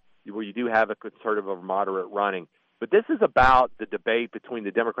do have a conservative or moderate running. But this is about the debate between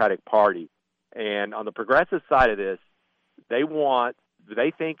the Democratic Party. And on the progressive side of this, they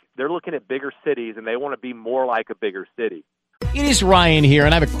think they're looking at bigger cities, and they want to be more like a bigger city. It is Ryan here,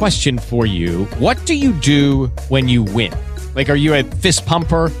 and I have a question for you. What do you do when you win? Like, are you a fist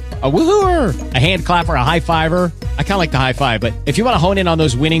pumper, a woohooer, a hand clapper, a high fiver? I kind of like the high five, but if you want to hone in on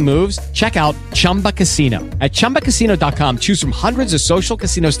those winning moves, check out Chumba Casino. At ChumbaCasino.com, choose from hundreds of social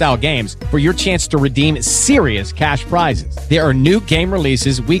casino-style games for your chance to redeem serious cash prizes. There are new game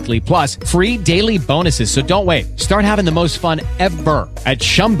releases weekly, plus free daily bonuses. So don't wait. Start having the most fun ever at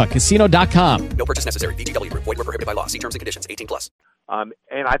ChumbaCasino.com. No purchase necessary. VGW Group. Void where prohibited by law. See terms and conditions. 18+.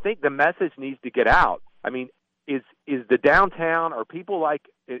 And I think the message needs to get out. I mean, is the downtown, are people like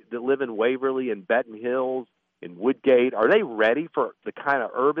that live in Waverly and Benton Hills, in Woodgate, are they ready for the kind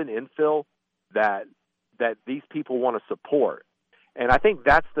of urban infill that these people want to support? And I think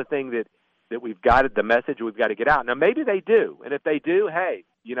that's the thing that we've got, the message we've got to get out. Now, maybe they do. And if they do, hey,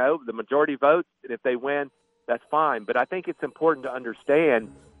 the majority votes, and if they win, that's fine. But I think it's important to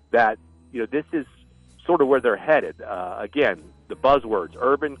understand that, this is sort of where they're headed. Again, the buzzwords: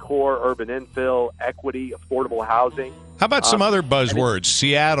 urban core, urban infill, equity, affordable housing. How about some other buzzwords?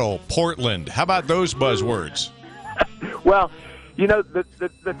 Seattle, Portland. How about those buzzwords? Well,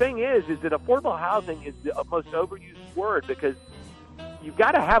 the thing is that affordable housing is the most overused word, because you've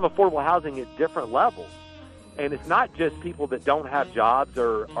got to have affordable housing at different levels. And it's not just people that don't have jobs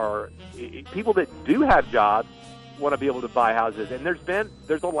or people that do have jobs want to be able to buy houses. And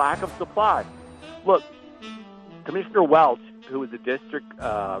there's a lack of supply. Look, Commissioner Welch, who was a district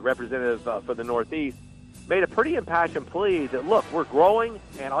representative for the Northeast, made a pretty impassioned plea that, look, we're growing,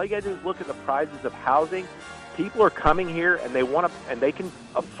 and all you got to do is look at the prices of housing. People are coming here, and they can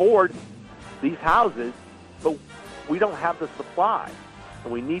afford these houses, but we don't have the supply,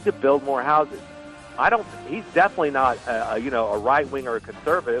 and we need to build more houses. He's definitely not a right wing or a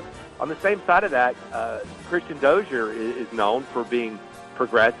conservative. On the same side of that, Christian Dozier is known for being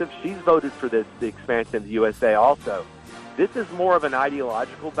progressive. She's voted for the expansion of the USA also. This is more of an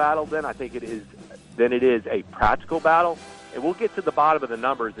ideological battle than it is a practical battle. And we'll get to the bottom of the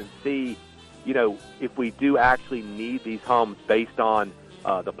numbers and see, if we do actually need these homes based on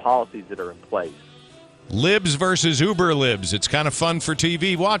the policies that are in place. Libs versus Uber Libs. It's kind of fun for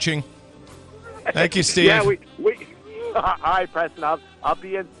TV watching. Thank you, Steve. Yeah, we all right, Preston. I'll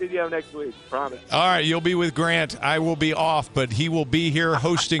be in studio next week. Promise. All right, you'll be with Grant. I will be off, but he will be here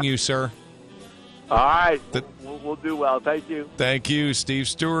hosting you, sir. All right, we'll do well. Thank you. Thank you, Steve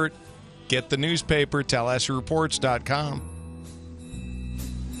Stewart. Get the newspaper, TallahasseeReports.com.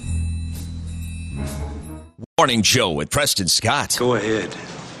 Morning Show with Preston Scott. Go ahead.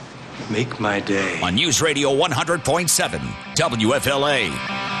 Make my day. On News Radio 100.7 WFLA.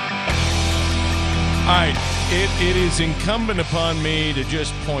 All right, it is incumbent upon me to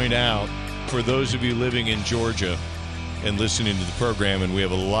just point out, for those of you living in Georgia and listening to the program, and we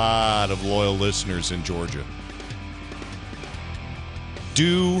have a lot of loyal listeners in Georgia,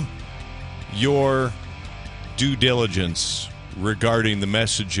 do your due diligence regarding the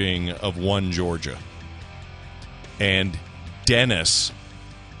messaging of One Georgia. And Dennis,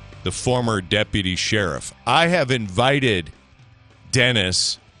 the former deputy sheriff. I have invited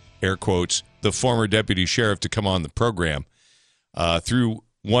Dennis, air quotes, the former deputy sheriff, to come on the program through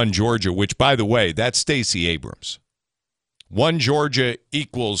One Georgia, which, by the way, that's Stacey Abrams. One Georgia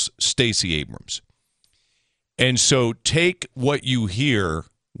equals Stacey Abrams. And so take what you hear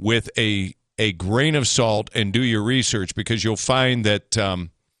with a grain of salt and do your research, because you'll find that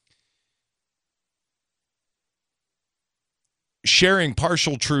sharing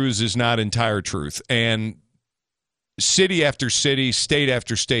partial truths is not entire truth. And city after city, state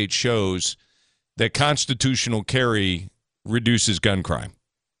after state shows that constitutional carry reduces gun crime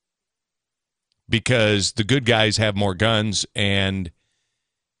because the good guys have more guns and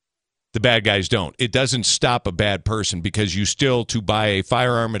the bad guys don't. It doesn't stop a bad person, because to buy a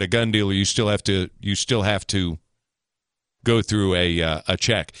firearm at a gun dealer, you still have to go through a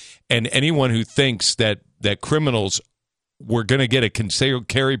check. And anyone who thinks that criminals were going to get a concealed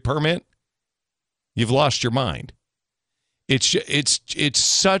carry permit, you've lost your mind. It's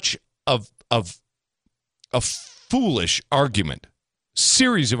such a foolish argument,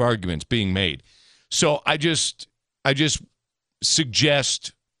 series of arguments being made. So I just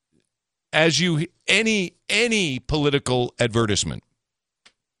suggest, as you any political advertisement,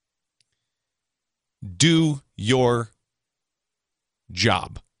 do your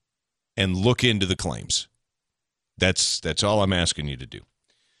job and look into the claims. That's all I'm asking you to do.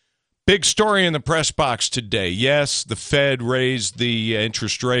 Big story in the press box today. Yes, the Fed raised the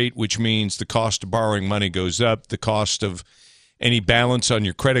interest rate, which means the cost of borrowing money goes up. The cost of any balance on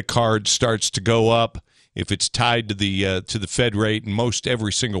your credit card starts to go up if it's tied to the Fed rate, and most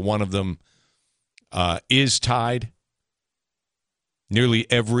every single one of them is tied. Nearly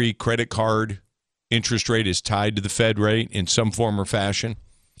every credit card interest rate is tied to the Fed rate in some form or fashion.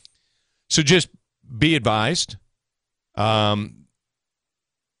 So just be advised.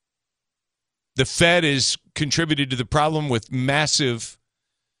 The Fed has contributed to the problem with massive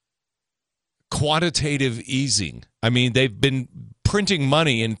quantitative easing. I mean, they've been printing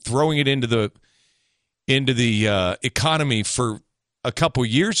money and throwing it into the economy for a couple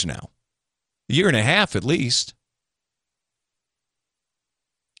years now, a year and a half at least.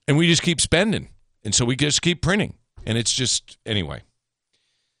 And we just keep spending. And so we just keep printing. And it's just, anyway.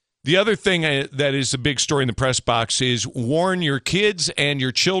 The other thing that is a big story in the press box is warn your kids and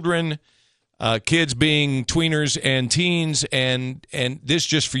your children, kids being tweeners and teens, and this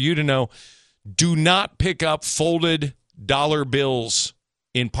just for you to know, do not pick up folded dollar bills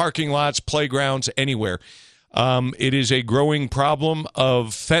in parking lots, playgrounds, anywhere. It is a growing problem of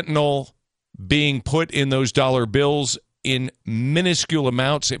fentanyl being put in those dollar bills in minuscule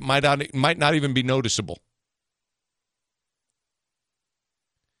amounts. It might not even be noticeable.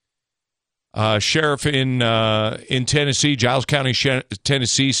 Sheriff in Tennessee, Giles County,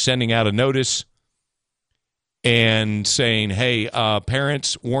 Tennessee, sending out a notice and saying, hey,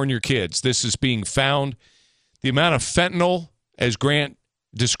 parents, warn your kids. This is being found. The amount of fentanyl, as Grant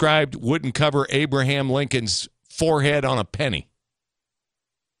described, wouldn't cover Abraham Lincoln's forehead on a penny.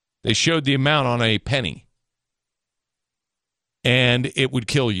 They showed the amount on a penny. And it would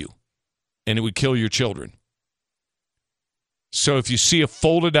kill you. And it would kill your children. So if you see a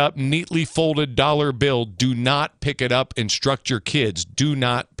folded up, neatly folded dollar bill, do not pick it up. Instruct your kids. Do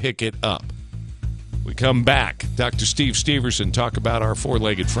not pick it up. We come back. Dr. Steve Steverson, talk about our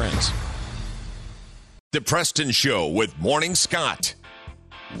four-legged friends. The Preston Show with Morning Scott.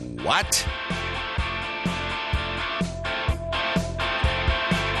 What?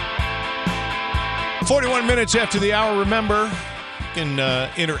 "41 minutes after the hour." Remember, you can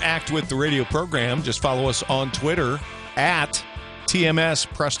interact with the radio program. Just follow us on Twitter at TMS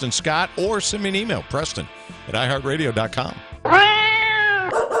Preston Scott, or send me an email, Preston@iHeartRadio.com.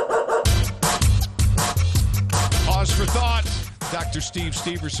 Pause for thought. Dr. Steve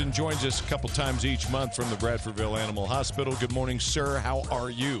Steverson joins us a couple times each month from the Bradfordville Animal Hospital. Good morning, sir. How are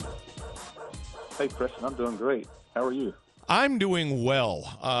you? Hey, Preston. I'm doing great. How are you? I'm doing well.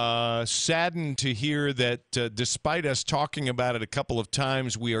 Saddened to hear that despite us talking about it a couple of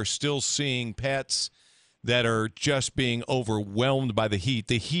times, we are still seeing pets that are just being overwhelmed by the heat.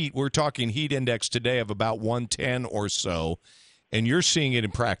 The heat, we're talking heat index today of about 110 or so, and you're seeing it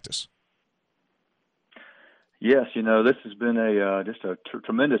in practice. Yes, this has been just a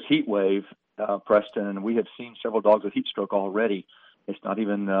tremendous heat wave, Preston, and we have seen several dogs with heat stroke already. It's not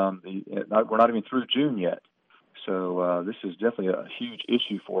even we're not even through June yet, so this is definitely a huge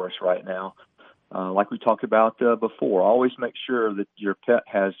issue for us right now. Like we talked about before, always make sure that your pet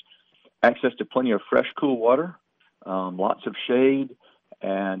has access to plenty of fresh, cool water, lots of shade,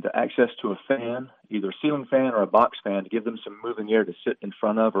 and access to a fan, either a ceiling fan or a box fan, to give them some moving air to sit in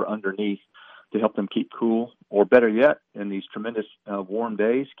front of or underneath to help them keep cool, or better yet, in these tremendous warm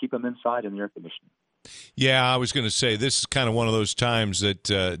days, keep them inside in the air conditioning. Yeah, I was going to say, this is kind of one of those times that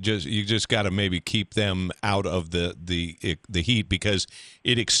you just got to maybe keep them out of the heat, because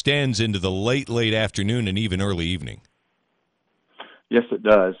it extends into the late afternoon and even early evening. Yes, it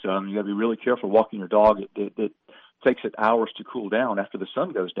does. You got to be really careful walking your dog. It takes it hours to cool down after the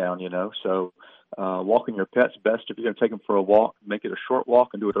sun goes down, So walking your pet's best. If you're going to take them for a walk, make it a short walk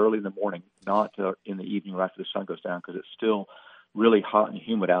and do it early in the morning, not in the evening right after the sun goes down, because it's still really hot and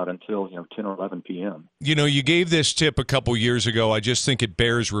humid out until 10 or 11 p.m. You gave this tip a couple years ago. I just think it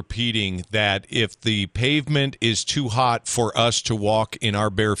bears repeating that if the pavement is too hot for us to walk in our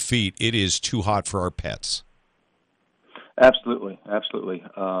bare feet, it is too hot for our pets. Absolutely.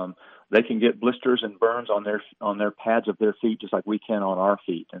 They can get blisters and burns on their pads of their feet just like we can on our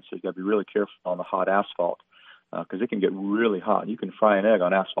feet, and so you got to be really careful on the hot asphalt, because it can get really hot. You can fry an egg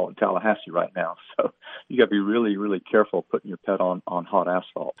on asphalt in Tallahassee right now, so you got to be really, really careful putting your pet on hot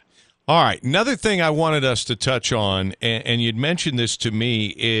asphalt. All right, another thing I wanted us to touch on, and you'd mentioned this to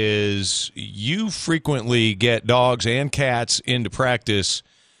me, is you frequently get dogs and cats into practice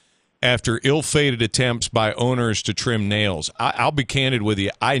after ill-fated attempts by owners to trim nails. I'll be candid with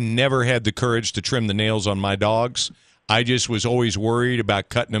you. I never had the courage to trim the nails on my dogs. I just was always worried about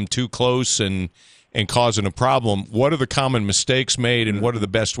cutting them too close and causing a problem. What are the common mistakes made, and what are the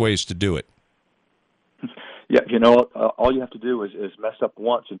best ways to do it? Yeah, all you have to do is mess up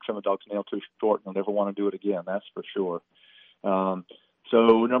once and trim a dog's nail too short, and they'll never want to do it again. That's for sure.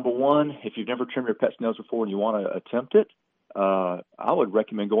 So number one, if you've never trimmed your pet's nails before and you want to attempt it, I would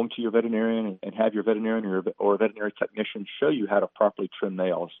recommend going to your veterinarian and have your veterinarian or a veterinary technician show you how to properly trim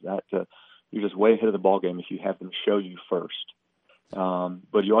nails. That you're just way ahead of the ballgame if you have them show you first.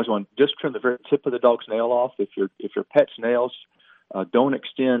 But you always want to just trim the very tip of the dog's nail off. If your pet's nails don't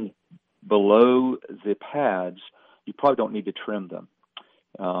extend below the pads, you probably don't need to trim them.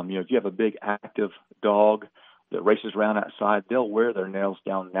 If you have a big active dog that races around outside, they'll wear their nails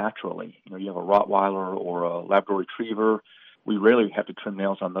down naturally. You have a Rottweiler or a Labrador Retriever. We rarely have to trim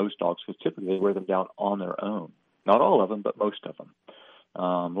nails on those dogs because typically they wear them down on their own. Not all of them, but most of them. A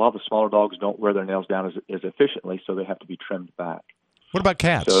lot of the smaller dogs don't wear their nails down as efficiently, so they have to be trimmed back. What about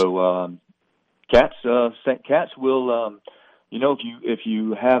cats? So cats will, if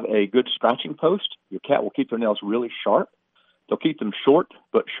you have a good scratching post, your cat will keep their nails really sharp. They'll keep them short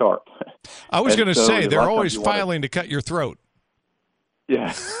but sharp. I was going to say, they're always filing to cut your throat.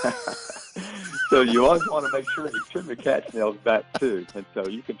 Yeah. So you always want to make sure you trim your cat's nails back, too. And so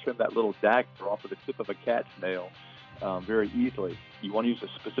you can trim that little dagger off of the tip of a cat's nail very easily. You want to use a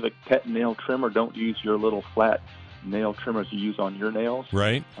specific pet nail trimmer. Don't use your little flat nail trimmers you use on your nails.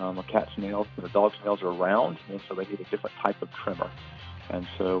 Right. A cat's nails and a dog's nails are round, and so they need a different type of trimmer. And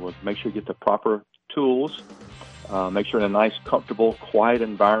so make sure you get the proper tools. Make sure in a nice, comfortable, quiet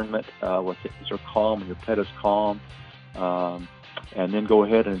environment where things are calm and your pet is calm. And then go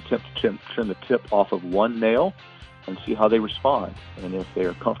ahead and attempt to trim the tip off of one nail and see how they respond. And if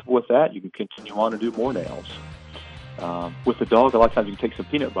they're comfortable with that, you can continue on and do more nails. With the dog, a lot of times you can take some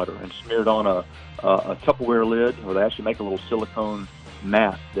peanut butter and smear it on a Tupperware lid, or they actually make a little silicone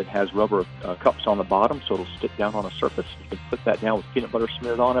mat that has rubber cups on the bottom, so it'll stick down on a surface. You can put that down with peanut butter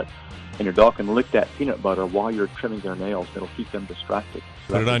smeared on it, and your dog can lick that peanut butter while you're trimming their nails. It'll keep them distracted.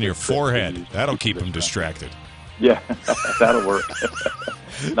 So put it on your forehead. That'll keep them distracted. Yeah, that'll work.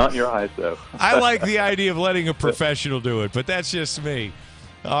 Not in your eyes, though. I like the idea of letting a professional do it, but that's just me.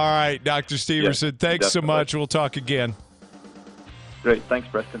 All right, Dr. Steverson, thanks so much. We'll talk again. Great. Thanks,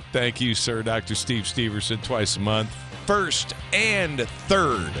 Preston. Thank you, sir. Dr. Steve Steverson, twice a month. First and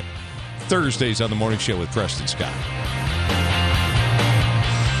third Thursdays on The Morning Show with Preston Scott.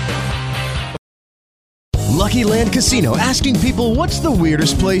 Lucky Land Casino, asking people, what's the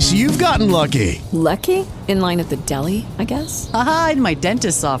weirdest place you've gotten lucky? Lucky? In line at the deli, I guess? Aha, in my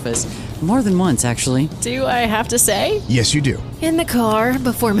dentist's office. More than once, actually. Do I have to say? Yes, you do. In the car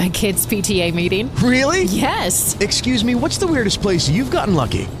before my kids' PTA meeting. Really? Yes. Excuse me, what's the weirdest place you've gotten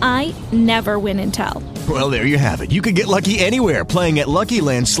lucky? I never win and tell. Well, there you have it. You can get lucky anywhere, playing at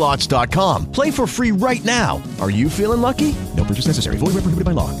LuckyLandSlots.com. Play for free right now. Are you feeling lucky? No purchase necessary. Void where prohibited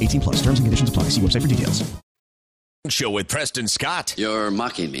by law. 18+. Terms and conditions apply. See website for details. Show with Preston Scott. You're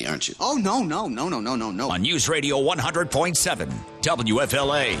mocking me, aren't you? Oh, no. On News Radio 100.7,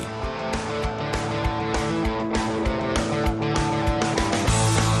 WFLA.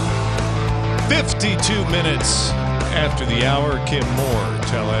 "52 minutes after the hour, Kim Moore,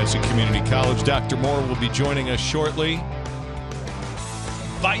 Tallahassee Community College. Dr. Moore will be joining us shortly.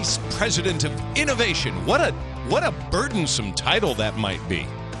 Vice President of Innovation. What a burdensome title that might be.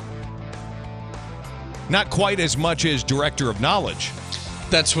 Not quite as much as Director of Knowledge.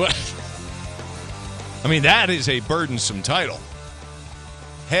 That's what... I mean, that is a burdensome title.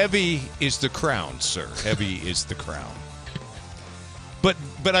 Heavy is the crown, sir. Heavy is the crown. But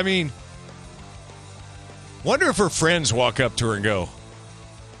I mean, wonder if her friends walk up to her and go,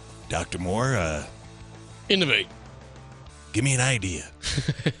 Dr. Moore, innovate. Give me an idea.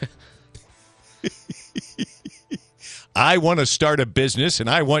 I want to start a business, and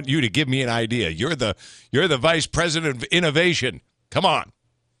I want you to give me an idea. You're the Vice President of Innovation. Come on.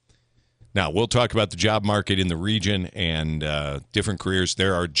 Now, we'll talk about the job market in the region and different careers.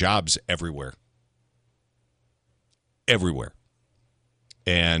 There are jobs everywhere. Everywhere.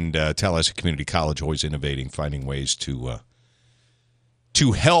 And Tallahassee Community College always innovating, finding ways to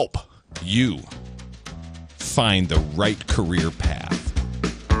help you find the right career path.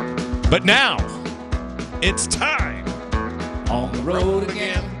 But now, it's time. On the road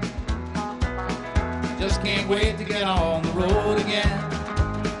again. Just can't wait to get on the road again.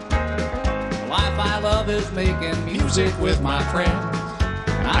 The life I love is making music with my friends.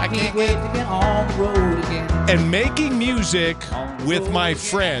 And I can't wait to get on the road again. And making music with my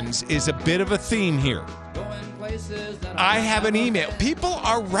friends is a bit of a theme here. I have an email. People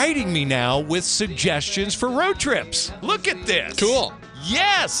are writing me now with suggestions for road trips. Look at this. Cool.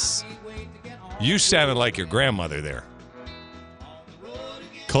 Yes. You sounded like your grandmother there.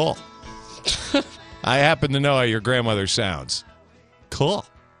 Cool. I happen to know how your grandmother sounds. Cool.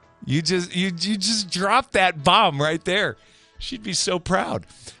 You just dropped that bomb right there. She'd be so proud.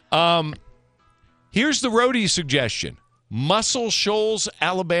 Here's the roadie suggestion. Muscle Shoals,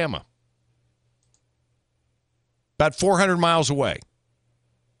 Alabama. About 400 miles away.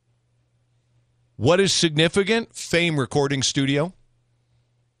 What is significant? Fame Recording Studio.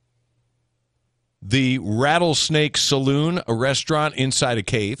 The Rattlesnake Saloon, a restaurant inside a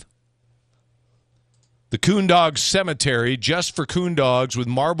cave. The Coon Dog Cemetery, just for coon dogs, with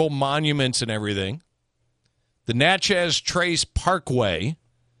marble monuments and everything. The Natchez Trace Parkway.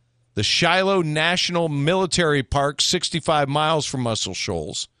 The Shiloh National Military Park, 65 miles from Muscle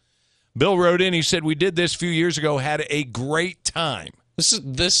Shoals. Bill wrote in, he said, we did this a few years ago, had a great time.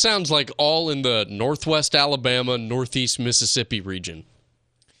 This sounds like all in the northwest Alabama, northeast Mississippi region.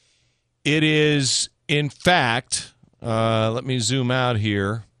 It is, in fact, let me zoom out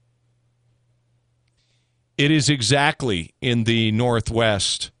here. It is exactly in the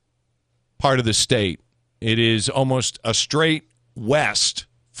northwest part of the state. It is almost a straight west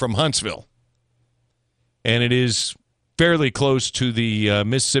from Huntsville. And it is fairly close to the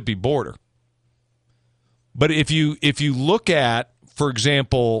Mississippi border. But if you look at, for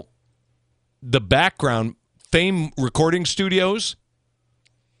example, the background, Fame Recording Studios,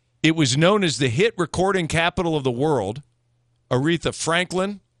 it was known as the hit recording capital of the world. Aretha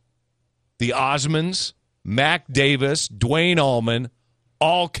Franklin, the Osmonds, Mac Davis, Dwayne Allman,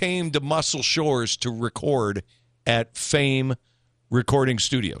 all came to Muscle Shores to record at Fame Recording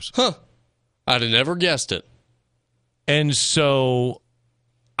Studios. Huh. I'd have never guessed it. And so,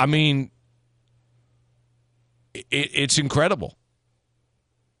 I mean, it's incredible.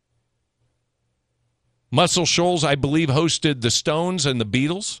 Muscle Shoals, I believe, hosted the Stones and the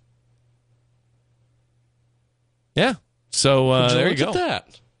Beatles. Yeah. So there you go. Look at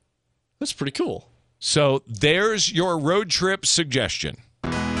that. That's pretty cool. So there's your road trip suggestion.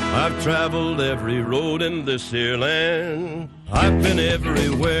 I've traveled every road in this here land. I've been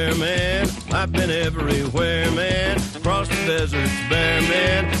everywhere, man. I've been everywhere, man. Across the deserts bare,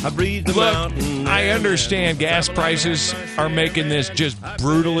 man. I breathe the mountain. I understand gas prices are making this just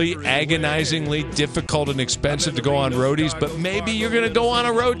brutally, agonizingly difficult and expensive to go on roadies, but maybe you're going to go on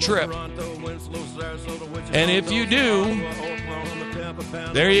a road trip. And if you do,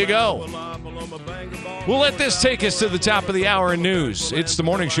 there you go. We'll let this take us to the top of the hour in news. It's the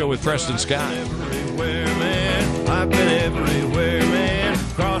Morning Show with Preston Scott. Everywhere, man. I've been everywhere, man.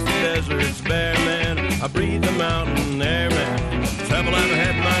 Across the deserts bare, man. I breathe the mountain air, man. Travel, I've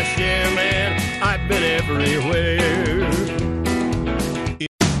had my share, man. I've been everywhere.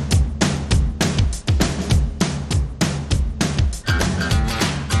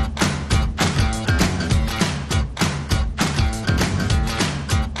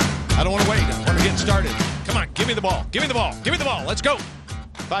 I don't want to wait. I want to get started. Come on, give me the ball. Give me the ball. Give me the ball. Let's go.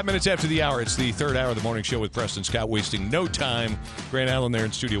 5 minutes after the hour, it's the third hour of the Morning Show with Preston Scott, wasting no time. Grant Allen there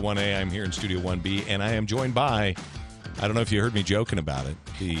in Studio 1A. I'm here in Studio 1B, and I am joined by, I don't know if you heard me joking about it,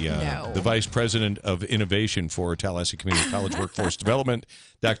 the Vice President of Innovation for Tallahassee Community College Workforce Development,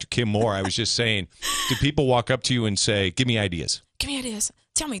 Dr. Kim Moore. I was just saying, do people walk up to you and say, give me ideas? Give me ideas.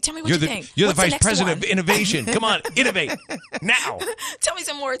 Tell me what you think. You're What's the Vice President of Innovation. Come on, innovate now. Tell me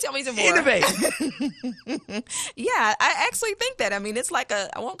some more. Innovate. Yeah, I actually think that. I mean, it's like I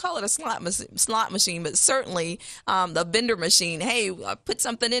won't call it a slot machine, but certainly the vendor machine. Hey, put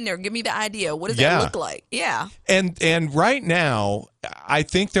something in there. Give me the idea. What does that look like? Yeah. And right now, I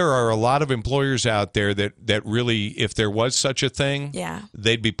think there are a lot of employers out there that really, if there was such a thing,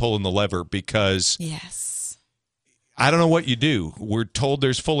 they'd be pulling the lever because I don't know what you do. We're told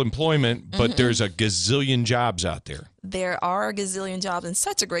there's full employment, but there's a gazillion jobs out there. There are a gazillion jobs, and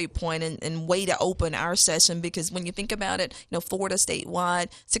such a great point and way to open our session, because when you think about it, Florida statewide,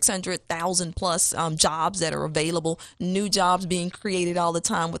 600,000 plus jobs that are available, new jobs being created all the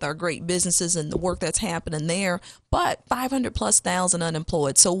time with our great businesses and the work that's happening there, but 500 plus thousand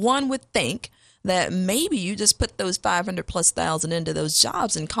unemployed. So one would think that maybe you just put those 500 plus thousand into those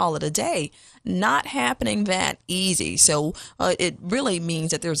jobs and call it a day. Not happening that easy. So it really means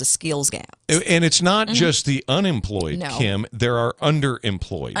that there's a skills gap. And it's not just the unemployed, Kim. There are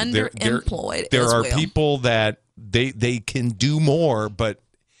underemployed. There are people that they can do more, but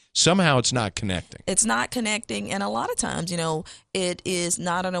somehow it's not connecting. It's not connecting. And a lot of times, it is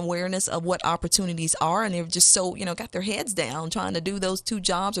not an awareness of what opportunities are. And they're just so, got their heads down trying to do those 2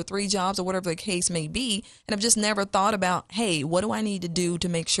 jobs or 3 jobs or whatever the case may be. And have just never thought about, hey, what do I need to do to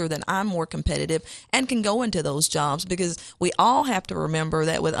make sure that I'm more competitive and can go into those jobs? Because we all have to remember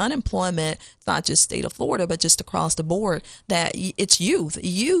that with unemployment, it's not just state of Florida, but just across the board, that it's youth.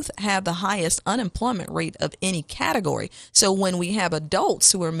 Youth have the highest unemployment rate of any category. So when we have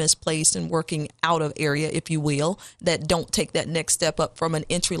adults who are misplaced and working out of area, if you will, that don't take that next step up from an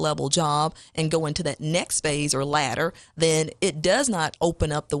entry-level job and go into that next phase or ladder, then it does not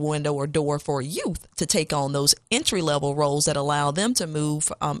open up the window or door for youth to take on those entry-level roles that allow them to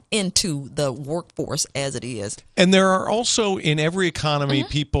move into the workforce as it is. And there are also in every economy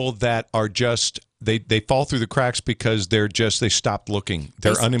people that are just they fall through the cracks because they stopped looking.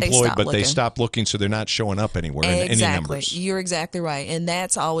 They're unemployed, but they stopped looking, so they're not showing up anywhere in any numbers. You're exactly right. And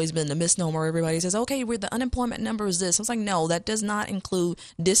that's always been the misnomer. Everybody says, okay, the unemployment number is this. I was like, no, that does not include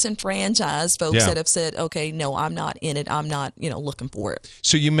disenfranchised folks that have said, okay, no, I'm not in it. I'm not, looking for it.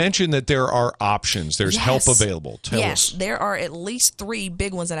 So you mentioned that there are options. There's help available. Tell us. There are at least 3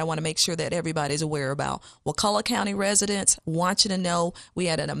 big ones that I want to make sure that everybody's aware about. Wakulla County residents want you to know we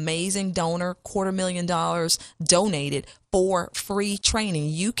had an amazing donor, $250,000 donated for free training.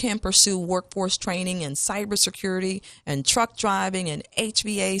 You can pursue workforce training in cybersecurity and truck driving and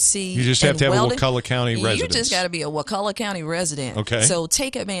HVAC. You just have to have a Wakulla County resident. You just got to be a Wakulla County resident. Okay. So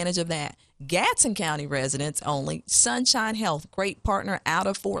take advantage of that. Gadsden County residents only. Sunshine Health, great partner out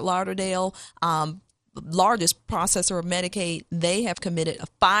of Fort Lauderdale. Largest processor of Medicaid. They have committed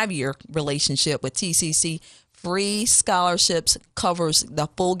a 5-year relationship with TCC. Free scholarships covers the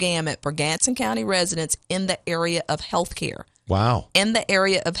full gamut for Gadsden County residents in the area of healthcare. Wow. in the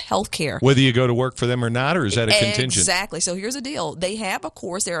area of healthcare. Whether you go to work for them or not, or is that a contingent? Exactly. So here's the deal. They have, of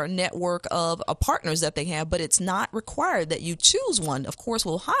course, there are a network of partners that they have, but it's not required that you choose one. Of course,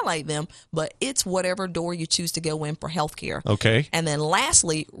 we'll highlight them, but it's whatever door you choose to go in for healthcare. Okay. And then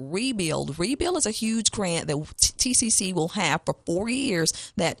lastly, Rebuild. Rebuild is a huge grant that TCC will have for 4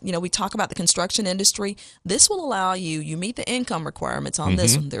 years that, we talk about the construction industry. This will allow you meet the income requirements on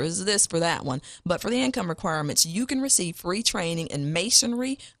this one. There is this for that one. But for the income requirements, you can receive free training in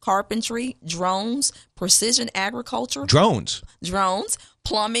masonry, carpentry, drones, precision agriculture. Drones,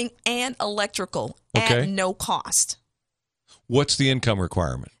 plumbing, and electrical at no cost. What's the income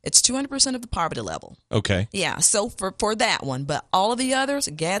requirement? It's 200% of the poverty level. Okay. Yeah, so for that one. But all of the others,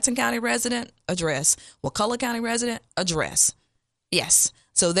 Gadsden County resident, address. Wakulla County resident, address. Yes.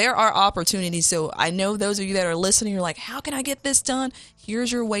 So there are opportunities. So I know those of you that are listening, you're like, how can I get this done? Here's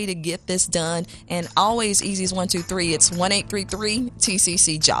your way to get this done. And always easy as 1, 2, 3. It's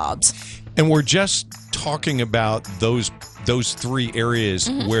 1-833-TCC-JOBS. And we're just talking about those 3 areas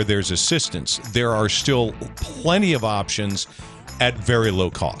where there's assistance. There are still plenty of options at very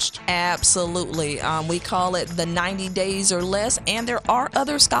low cost. Absolutely. We call it the 90 days or less, and there are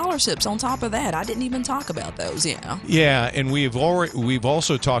other scholarships on top of that. I didn't even talk about those. Yeah, and we've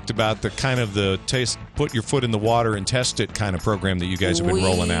also talked about the kind of the taste, put your foot in the water and test it kind of program that you guys have been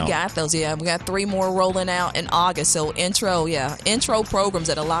rolling out. We got those. We got 3 more rolling out in August. So intro programs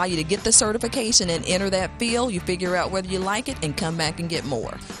that allow you to get the certification and enter that field. You figure out whether you like it and come back and get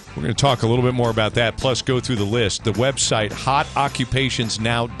more. We're going to talk a little bit more about that, plus go through the list. The website,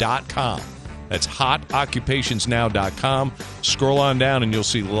 hotoccupationsnow.com. That's hotoccupationsnow.com. Scroll on down and you'll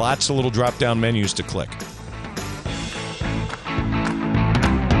see lots of little drop-down menus to click.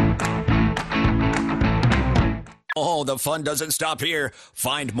 Oh, the fun doesn't stop here.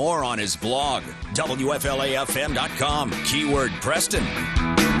 Find more on his blog, WFLAFM.com. Keyword Preston.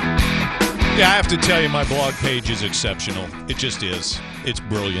 Yeah, I have to tell you, my blog page is exceptional. It just is. It's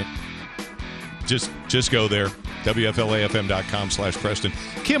brilliant. Just go there, WFLAFM.com/Preston.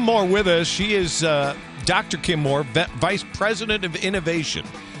 Kim Moore with us. She is Dr. Kim Moore, Vice President of Innovation,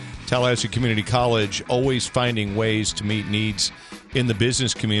 Tallahassee Community College, always finding ways to meet needs in the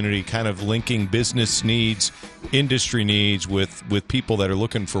business community, kind of linking business needs, industry needs with people that are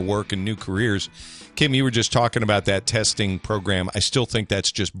looking for work and new careers. Kim, you were just talking about that testing program. I still think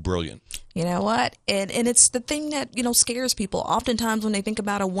that's just brilliant. You know what? And it's the thing that, scares people. Oftentimes when they think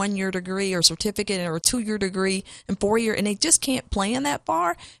about a 1-year degree or certificate or a 2-year degree and 4-year, and they just can't plan that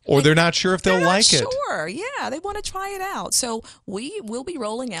far. Or they're not sure if they'll like it. Sure. Yeah, they want to try it out. So we will be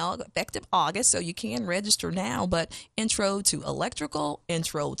rolling out effective August, so you can register now, but intro to electrical,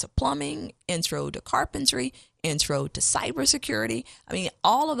 intro to plumbing, intro to carpentry, intro to cybersecurity. I mean,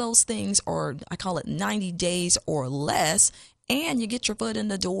 all of those things are, I call it 90 days or less. And you get your foot in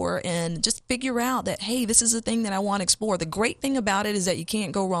the door and just figure out that, hey, this is a thing that I want to explore. The great thing about it is that you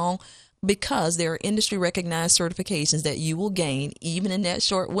can't go wrong because there are industry recognized certifications that you will gain even in that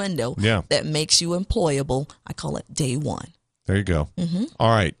short window that makes you employable. I call it day one. There you go.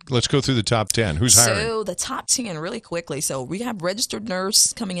 All right, let's go through the top 10. Who's hiring? So the top 10 really quickly. So we have registered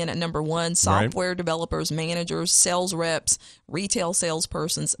nurse coming in at number 1, software developers, managers, sales reps, retail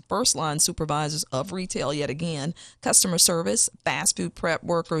salespersons, first line supervisors of retail yet again, customer service, fast food prep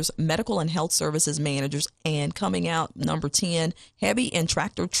workers, medical and health services managers, and coming out number 10, heavy and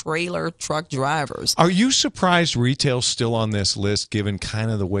tractor trailer truck drivers. Are you surprised retail's still on this list given kind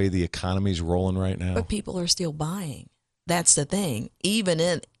of the way the economy's rolling right now? But people are still buying. That's the thing. Even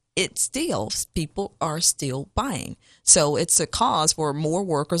in it still, people are still buying. So it's a cause for more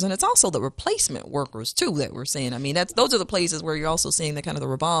workers, and it's also the replacement workers too that we're seeing. I mean, those are the places where you're also seeing the kind of the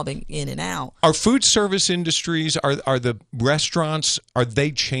revolving in and out. Are food service industries, are the restaurants, are they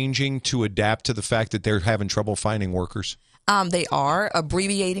changing to adapt to the fact that they're having trouble finding workers? They are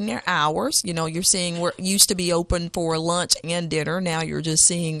abbreviating their hours. You're seeing where it used to be open for lunch and dinner. Now you're just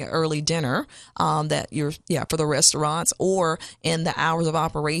seeing early dinner for the restaurants, or in the hours of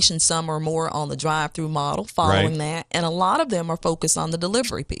operation. Some are more on the drive-through model following that. And a lot of them are focused on the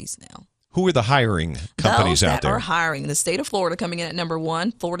delivery piece now. Who are the hiring companies out there? Those that are hiring. The state of Florida coming in at number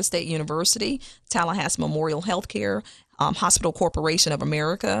 1, Florida State University, Tallahassee Memorial Healthcare, Hospital Corporation of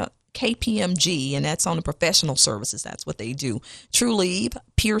America, KPMG, and that's on the professional services. That's what they do. TrueLeave,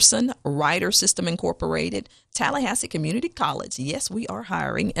 Pearson, Ryder System Incorporated, Tallahassee Community College. Yes, we are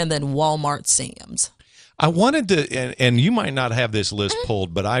hiring. And then Walmart Sam's. I wanted to, and you might not have this list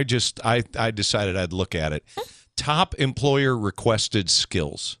pulled, but I decided I'd look at it. Top employer requested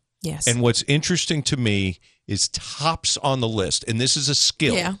skills. Yes. And what's interesting to me is tops on the list, and this is a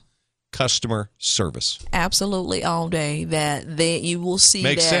skill. Yeah. customer service. Absolutely, all day. That you will see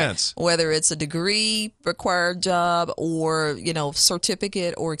Makes that sense. whether it's a degree required job or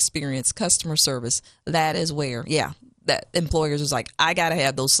certificate or experience, customer service. That is where, that employers is like, I got to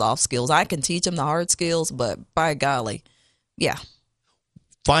have those soft skills. I can teach them the hard skills, but by golly, yeah.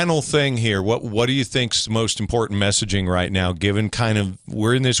 Final thing here. What do you think's the most important messaging right now, given kind of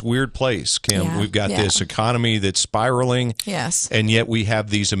we're in this weird place, Kim? Yeah, We've got this economy that's spiraling. Yes. And yet we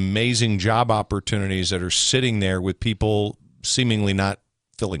have these amazing job opportunities that are sitting there with people seemingly not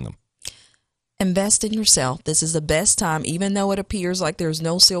filling them. Invest in yourself. This is the best time, even though it appears like there's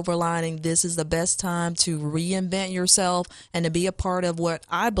no silver lining. This is the best time to reinvent yourself and to be a part of what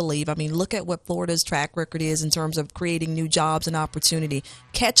I believe. I mean, look at what Florida's track record is in terms of creating new jobs and opportunity.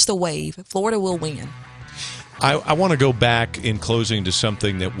 Catch the wave. Florida will win. I want to go back in closing to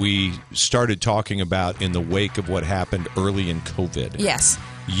something that we started talking about in the wake of what happened early in COVID. Yes.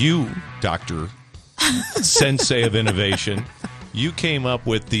 You, Dr. Sensei of Innovation, you came up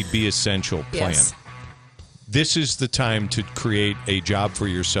with the Be Essential plan. Yes. This is the time to create a job for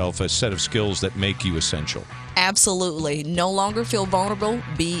yourself, a set of skills that make you essential. Absolutely. No longer feel vulnerable.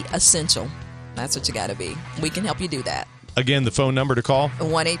 Be essential. That's what you got to be. We can help you do that. Again, the phone number to call?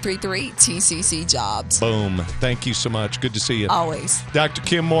 1-833-TCC-JOBS. Boom. Thank you so much. Good to see you. Always. Dr.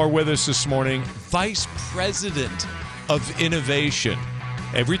 Kim Moore with us this morning, Vice President of Innovation.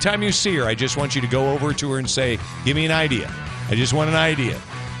 Every time you see her, I just want you to go over to her and say, give me an idea. I just want an idea.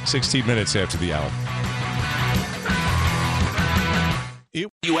 16 minutes after the hour.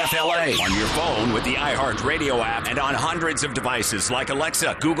 UFLA on your phone with the iHeartRadio app and on hundreds of devices like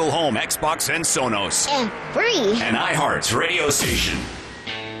Alexa, Google Home, Xbox, and Sonos. And free. An iHeart radio station.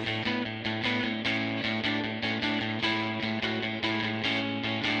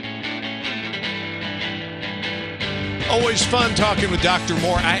 Always fun talking with Dr.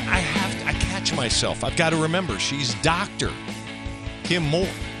 Moore. I catch myself. I've got to remember, she's Dr. Kim Moore.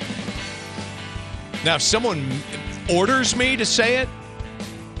 Now, if someone orders me to say it,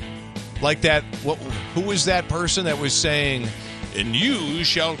 like that, who was that person that was saying, and you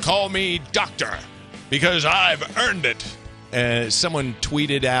shall call me doctor because I've earned it? Someone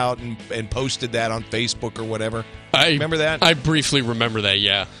tweeted out and posted that on Facebook or whatever. Remember that? I briefly remember that,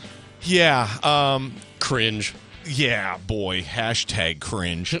 yeah. Yeah. Cringe. Yeah, boy. Hashtag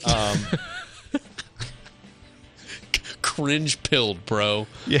cringe. Cringe pilled, bro.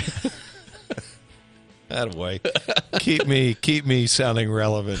 Yeah. That way. Keep me sounding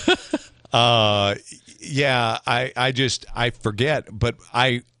relevant. Yeah, I forget, but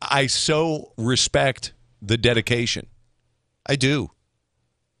I so respect the dedication. I do.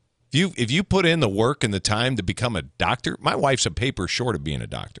 If you put in the work and the time to become a doctor, my wife's a paper short of being a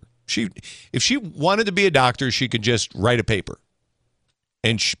doctor. If she wanted to be a doctor, she could just write a paper.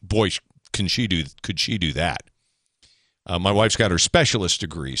 And could she do that? My wife's got her specialist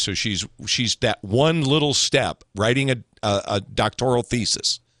degree, so she's that one little step, writing a doctoral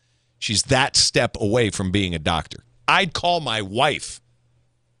thesis. She's that step away from being a doctor. I'd call my wife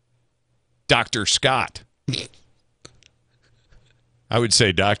Dr. Scott. I would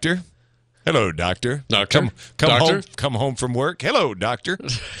say, Doctor. Hello, Doctor. Doctor. Come home from work. Hello, Doctor.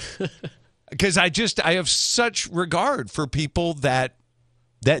 Because I have such regard for people that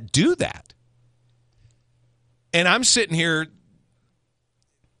do that. And I'm sitting here,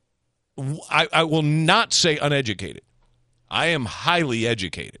 I will not say uneducated. I am highly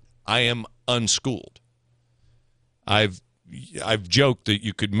educated. I am unschooled. I've joked that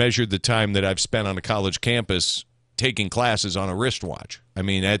you could measure the time that I've spent on a college campus taking classes on a wristwatch. I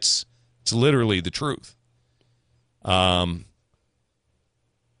mean, it's literally the truth. I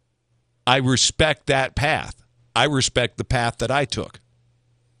respect that path. I respect the path that I took.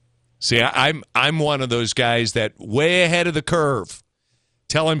 See, I'm one of those guys that way ahead of the curve,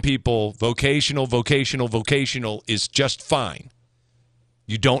 telling people vocational is just fine.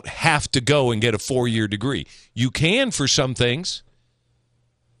 You don't have to go and get a 4-year degree. You can for some things.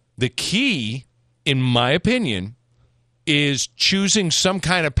 The key, in my opinion, is choosing some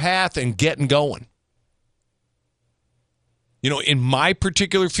kind of path and getting going. You know, in my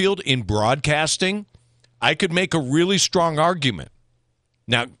particular field, in broadcasting, I could make a really strong argument.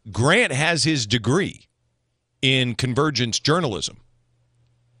 Now, Grant has his degree in convergence journalism.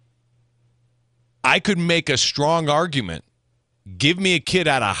 I could make a strong argument. Give me a kid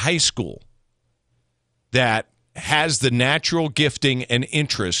out of high school that has the natural gifting and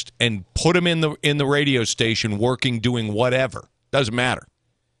interest and put him in the radio station working, doing whatever. Doesn't matter.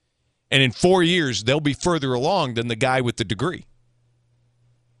 And in 4 years, they'll be further along than the guy with the degree.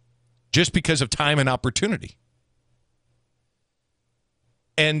 Just because of time and opportunity.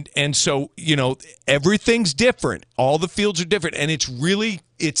 And so, everything's different. All the fields are different. And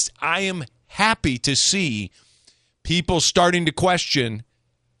I am happy to see people starting to question,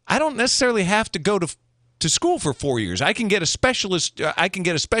 I don't necessarily have to go to school for 4 years. I can get a specialist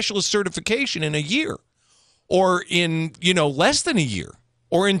certification in a year, or in, less than a year,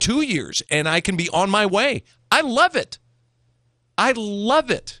 or in 2 years, and I can be on my way. I love it. I love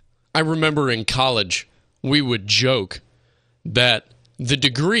it. I remember in college, we would joke that the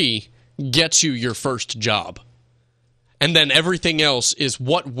degree gets you your first job. And then everything else is,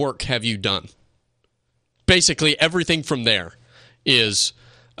 what work have you done? Basically, everything from there is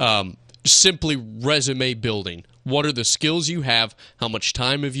simply resume building. What are the skills you have? How much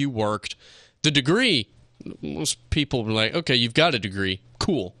time have you worked? The degree, most people are like, okay, you've got a degree.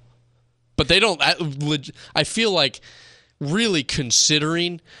 Cool. But they don't, I feel like really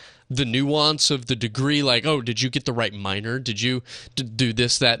considering the nuance of the degree, like, oh, did you get the right minor? Did you do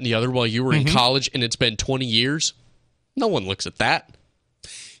this, that, and the other while you were in college and it's been 20 years? No one looks at that.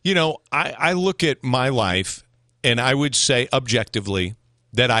 I look at my life, and I would say objectively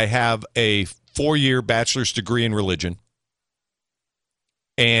that I have a 4-year bachelor's degree in religion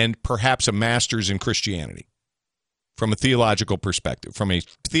and perhaps a master's in Christianity from a theological perspective, from a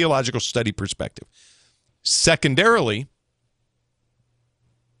theological study perspective. Secondarily,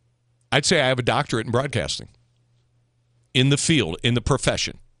 I'd say I have a doctorate in broadcasting, in the field, in the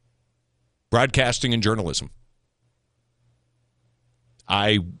profession, broadcasting and journalism.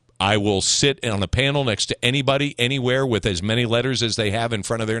 I will sit on a panel next to anybody, anywhere, with as many letters as they have in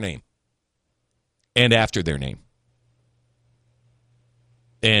front of their name and after their name,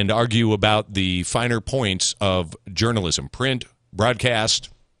 and argue about the finer points of journalism, print, broadcast,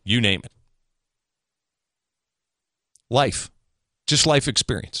 you name it. Life, just life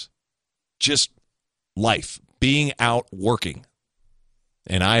experience. Just life, being out working.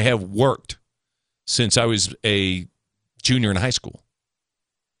 And I have worked since I was a junior in high school.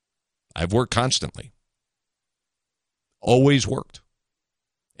 I've worked constantly. Always worked.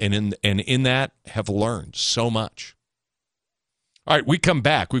 And in that have learned so much. All right, we come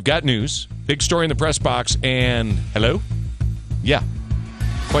back. We've got news. Big story in the press box. And hello? Yeah.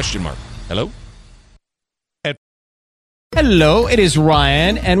 Question mark. Hello? Hello, it is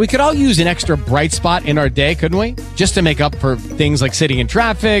Ryan, and we could all use an extra bright spot in our day, couldn't we? Just to make up for things like sitting in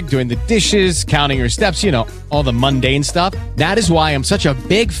traffic, doing the dishes, counting your steps, all the mundane stuff. That is why I'm such a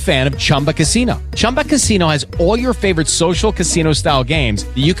big fan of Chumba Casino. Chumba Casino has all your favorite social casino-style games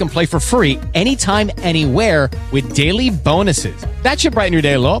that you can play for free anytime, anywhere with daily bonuses. That should brighten your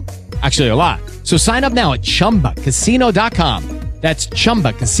day a little. Actually, a lot. So sign up now at ChumbaCasino.com. That's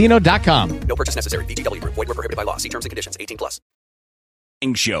ChumbaCasino.com. No purchase necessary. VGW Group. Void where prohibited by law. See terms and conditions. 18+.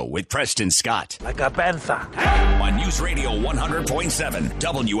 Show with Preston Scott. Like a panther. On News Radio 100.7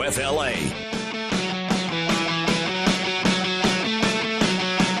 WFLA.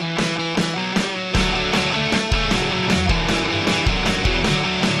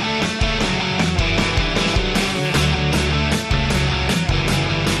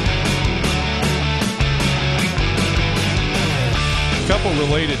 Couple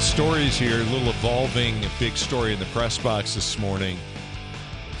related stories here, a little evolving, a big story in the press box this morning.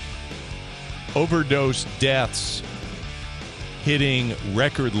 Overdose deaths hitting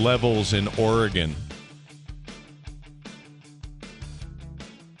record levels in Oregon.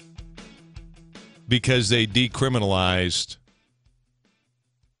 Because they decriminalized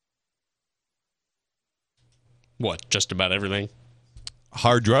what? Just about everything?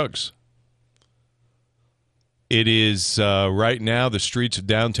 Hard drugs. It is right now the streets of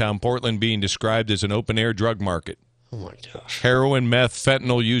downtown Portland being described as an open-air drug market. Oh, my gosh. Heroin, meth,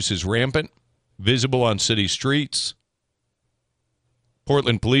 fentanyl use is rampant, visible on city streets.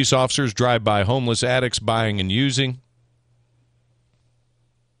 Portland police officers drive by homeless addicts buying and using.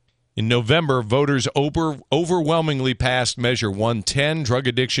 In November, voters overwhelmingly passed Measure 110, Drug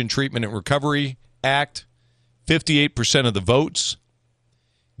Addiction Treatment and Recovery Act. 58% of the votes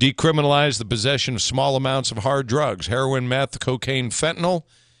decriminalized the possession of small amounts of hard drugs, heroin, meth, cocaine, fentanyl,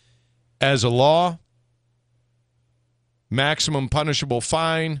 as a law. Maximum punishable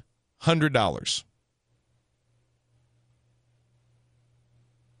fine, $100.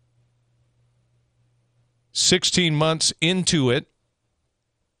 $16 months into it,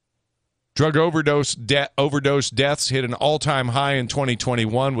 drug overdose deaths hit an all-time high in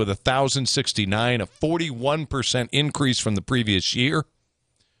 2021 with 1,069, a 41% increase from the previous year.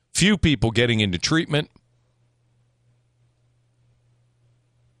 Few people getting into treatment.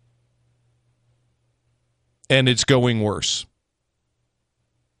 And it's going worse.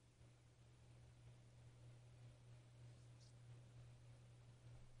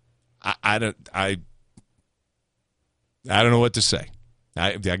 I don't know what to say.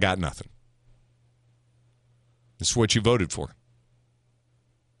 I got nothing. This is what you voted for.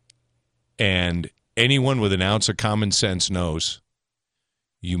 And anyone with an ounce of common sense knows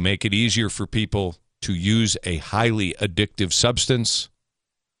you make it easier for people to use a highly addictive substance,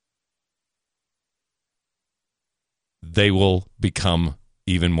 they will become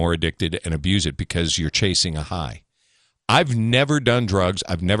even more addicted and abuse it because you're chasing a high. I've never done drugs.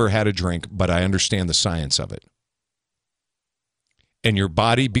 I've never had a drink, but I understand the science of it. And your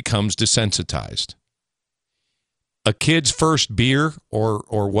body becomes desensitized. A kid's first beer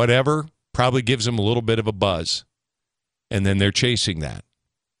or whatever probably gives them a little bit of a buzz, and then they're chasing that.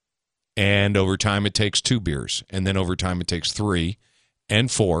 And over time, it takes 2 beers, and then over time, it takes 3 and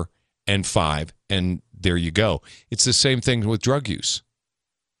 4 and 5, and there you go. It's the same thing with drug use.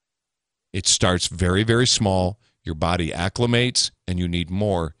 It starts very, very small. Your body acclimates, and you need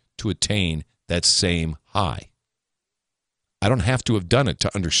more to attain that same high. I don't have to have done it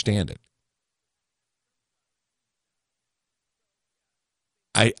to understand it.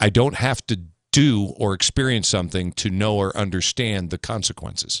 I don't have to do or experience something to know or understand the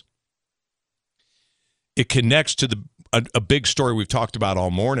consequences. It connects to a big story we've talked about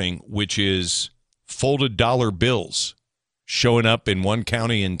all morning, which is folded dollar bills showing up in one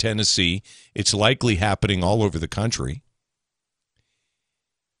county in Tennessee. It's likely happening all over the country.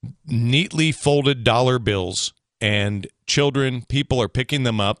 Neatly folded dollar bills, and people are picking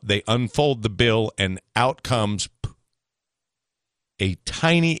them up. They unfold the bill, and out comes a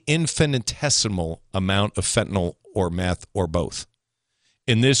tiny infinitesimal amount of fentanyl or meth or both.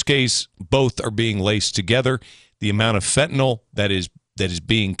 In this case, both are being laced together. The amount of fentanyl that is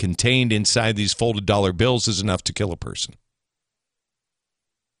being contained inside these folded dollar bills is enough to kill a person.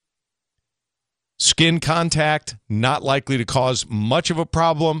 Skin contact, not likely to cause much of a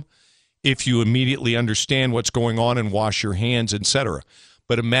problem if you immediately understand what's going on and wash your hands, etc.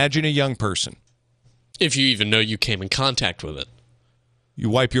 But imagine a young person. If you even know you came in contact with it. You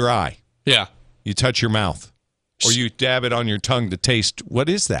wipe your eye. Yeah. You touch your mouth. Or you dab it on your tongue to taste. What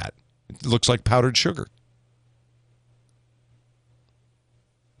is that? It looks like powdered sugar.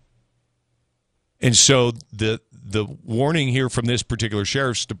 And so the warning here from this particular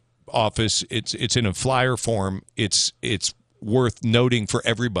sheriff's office, it's in a flyer form. It's worth noting for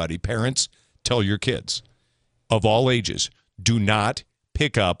everybody. Parents, tell your kids of all ages, do not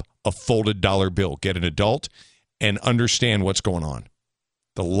pick up a folded dollar bill. Get an adult and understand what's going on.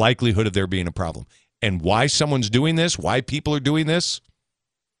 The likelihood of there being a problem. And why someone's doing this, why people are doing this,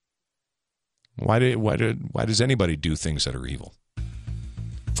 why does anybody do things that are evil?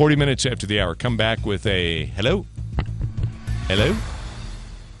 40 minutes after the hour, come back with a hello. Hello?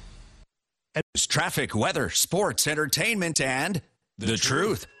 Traffic, weather, sports, entertainment, and the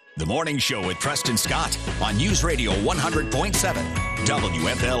truth. The Morning Show with Preston Scott on News Radio 100.7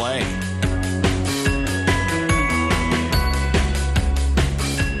 WFLA.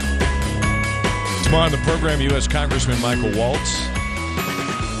 Tomorrow on the program, U.S. Congressman Michael Waltz.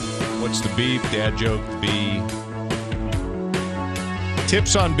 What's the beef? Dad joke, B.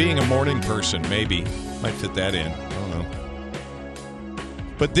 Tips on being a morning person, maybe. Might fit that in. I don't know.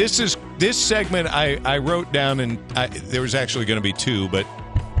 But this segment I wrote down, and there was actually going to be 2, but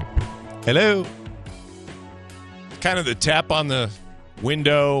hello. Kind of the tap on the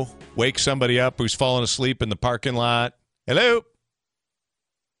window, wake somebody up who's fallen asleep in the parking lot. Hello.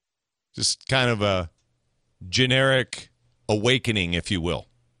 Just kind of a generic awakening, if you will.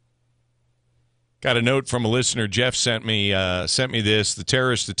 Got a note from a listener. Jeff sent me this. The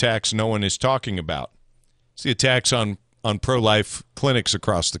terrorist attacks no one is talking about. It's the attacks on pro-life clinics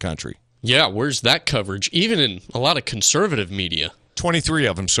across the country. Yeah, where's that coverage? Even in a lot of conservative media. 23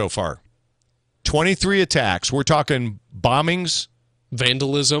 of them so far. 23 attacks. We're talking bombings.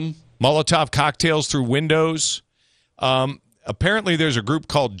 Vandalism. Molotov cocktails through windows. Apparently, there's a group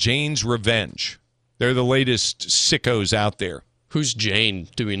called Jane's Revenge. They're the latest sickos out there. Who's Jane?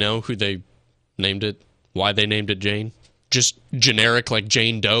 Do we know who they named it? Why they named it Jane? Just generic, like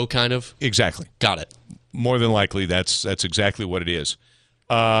Jane Doe, kind of? Exactly. Got it. More than likely, that's exactly what it is.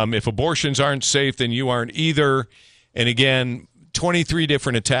 If abortions aren't safe, then you aren't either. And again, 23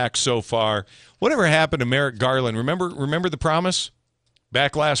 different attacks so far. Whatever happened to Merrick Garland? Remember the promise?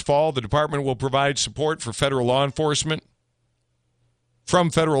 Back last fall, the department will provide support for federal law enforcement.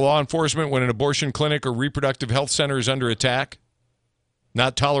 From federal law enforcement when an abortion clinic or reproductive health center is under attack.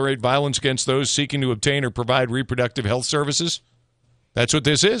 Not tolerate violence against those seeking to obtain or provide reproductive health services. That's what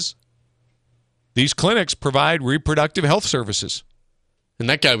this is. These clinics provide reproductive health services. And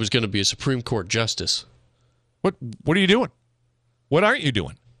that guy was going to be a Supreme Court justice. What are you doing? What aren't you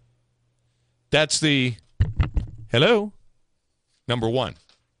doing? That's the hello, number one.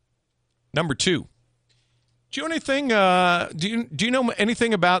 Number two, do you know anything? Do you know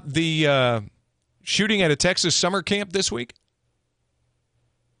anything about the shooting at a Texas summer camp this week?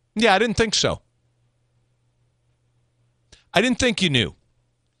 Yeah, I didn't think so. I didn't think you knew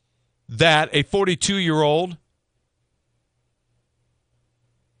that a 42-year-old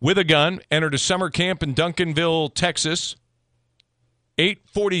with a gun entered a summer camp in Duncanville, Texas,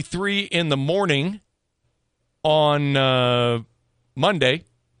 8:43 in the morning on Monday.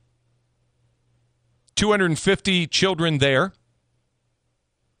 250 children there.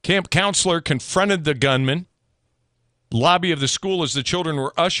 Camp counselor confronted the gunman. Lobby of the school as the children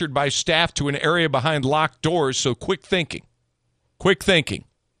were ushered by staff to an area behind locked doors, so quick thinking. Quick thinking.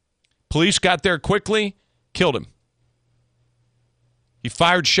 Police got there quickly, killed him. He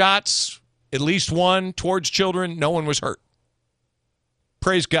fired shots, at least one, towards children. No one was hurt.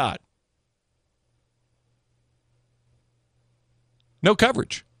 Praise God. No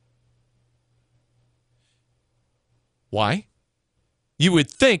coverage. Why? You would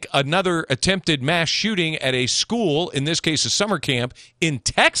think another attempted mass shooting at a school, in this case a summer camp, in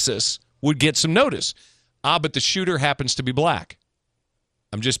Texas would get some notice. But the shooter happens to be black.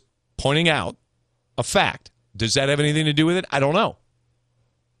 I'm just pointing out a fact. Does that have anything to do with it? I don't know.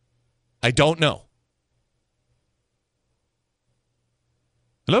 I don't know.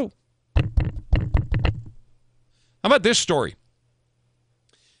 Hello? How about this story?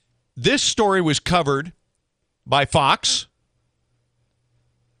 This story was covered by Fox,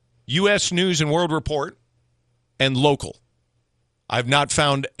 U.S. News and World Report, and Local. I've not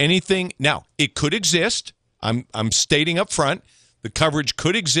found anything. Now, it could exist. I'm stating up front, the coverage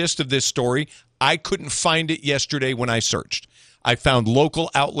could exist of this story. I couldn't find it yesterday when I searched. I found local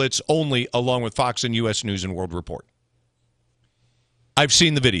outlets only, along with Fox and U.S. News and World Report. I've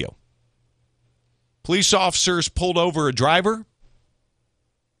seen the video. Police officers pulled over a driver.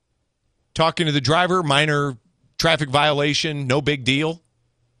 Talking to the driver, minor traffic violation, no big deal.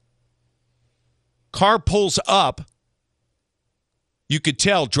 Car pulls up. You could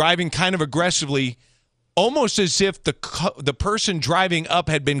tell, driving kind of aggressively, almost as if the person driving up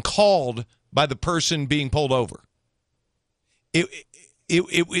had been called by the person being pulled over.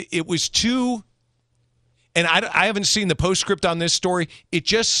 It was too, and I haven't seen the postscript on this story. It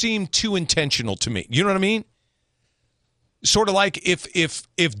just seemed too intentional to me. You know what I mean? Sort of like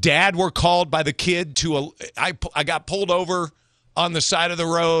if dad were called by the kid to I got pulled over on the side of the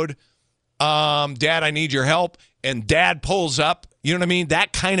road. Dad, I need your help. And dad pulls up. You know what I mean?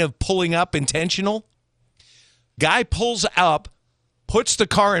 That kind of pulling up intentional. Guy pulls up, puts the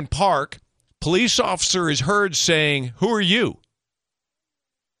car in park. Police officer is heard saying, "Who are you?"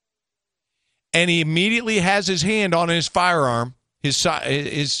 And he immediately has his hand on his firearm, his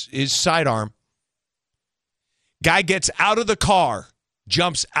sidearm. Guy gets out of the car,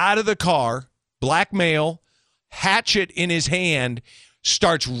 jumps out of the car, black male, hatchet in his hand,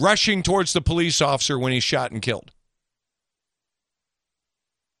 starts rushing towards the police officer when he's shot and killed.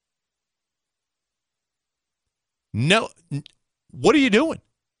 No, what are you doing?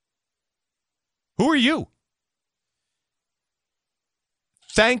 Who are you?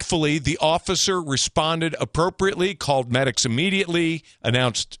 Thankfully, the officer responded appropriately, called medics immediately,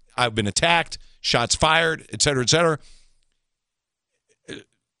 announced, "I've been attacked, shots fired," et cetera, et cetera.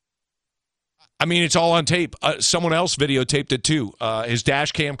 I mean, it's all on tape. Someone else videotaped it too. His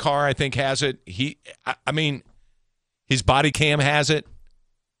dash cam car, I think, has it. His body cam has it.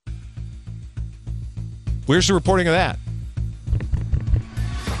 Where's the reporting of that?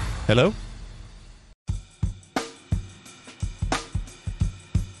 Hello?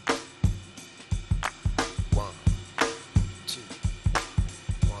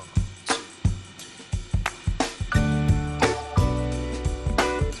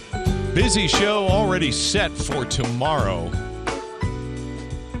 Busy show already set for tomorrow.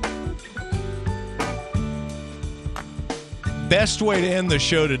 Best way to end the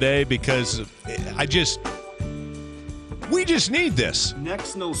show today, because we just need this.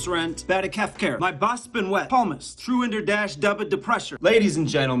 Next no Srent, Badakefker. My boss been wet. Palmas. True under dash dubba depressure. Ladies and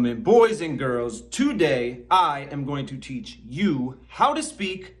gentlemen, boys and girls, today I am going to teach you how to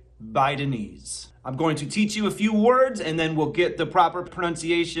speak Bidenese. I'm going to teach you a few words, and then we'll get the proper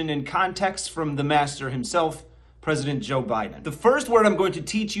pronunciation and context from the master himself, President Joe Biden. The first word I'm going to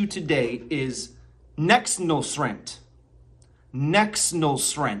teach you today is Nexnosrent.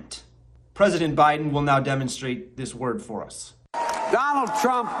 Nexnosrent. President Biden will now demonstrate this word for us. Donald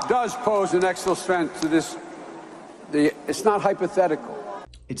Trump does pose an Nexnosrent to this. It's not hypothetical.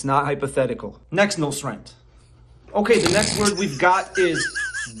 It's not hypothetical. Nexnosrent. Okay, the next word we've got is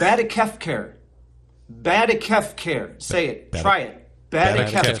Badakefker. Badakef care. Say it. Try it.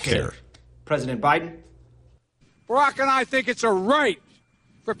 Badakef care. President Biden. Barack and I think it's a right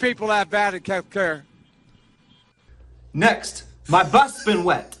for people to have Badakef care. Next, my butt's been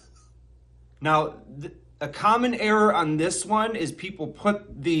wet. Now, a common error on this one is people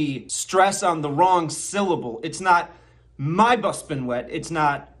put the stress on the wrong syllable. It's not my butt's been wet. It's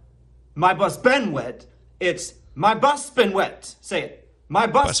not my butt's been wet. It's my butt's been wet. Say it. My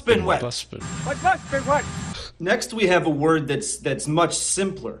butt's been wet. My butt's been wet. Next, we have a word that's much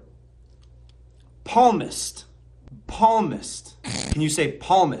simpler. Palmist. Palmist. Can you say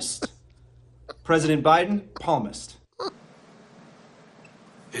palmist? President Biden, palmist.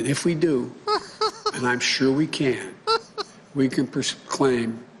 And if we do, and I'm sure we can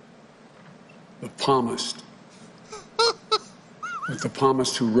proclaim the palmist, with the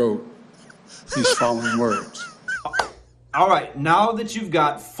palmist who wrote these following words. All right, now that you've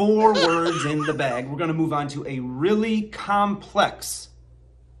got 4 words in the bag, we're going to move on to a really complex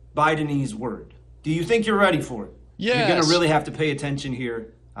Bidenese word. Do you think you're ready for it? Yes. You're going to really have to pay attention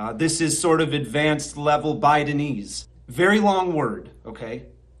here. This is sort of advanced level Bidenese. Very long word, okay?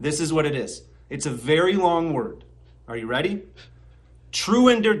 This is what it is. It's a very long word. Are you ready?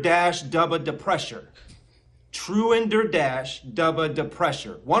 Truender-dubba depressure. Truender-dubba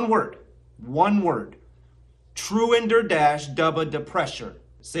depressure. One word. One word. Truender-dubba depressure.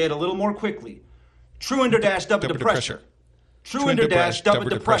 Say it a little more quickly. Truender-dubba depressure. Truender-dubba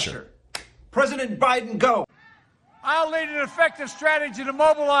depressure. President Biden, go. I'll lead an effective strategy to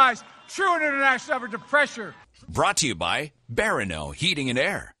mobilize true international depressure. Brought to you by Barano Heating and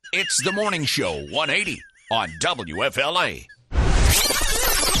Air. It's the Morning Show 180 on WFLA.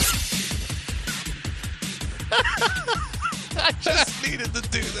 I just needed to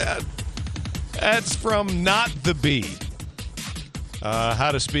do that. That's from Not the Bee.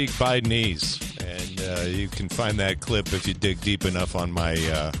 How to speak Bidenese. And you can find that clip if you dig deep enough on my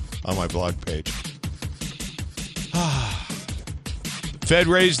blog page. Fed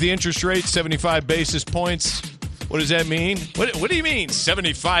raised the interest rate 75 basis points. What does that mean? What do you mean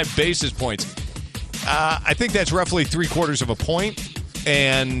 75 basis points? I think that's roughly 3/4 of a point.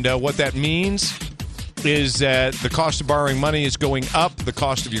 And what that means is that the cost of borrowing money is going up. The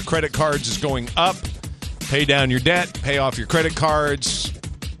cost of your credit cards is going up. Pay down your debt. Pay off your credit cards.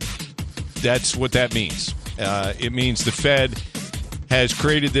 That's what that means. It means the Fed has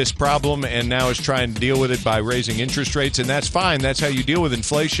created this problem and now is trying to deal with it by raising interest rates, and that's fine. That's how you deal with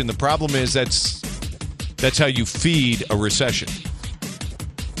inflation. The problem is that's how you feed a recession.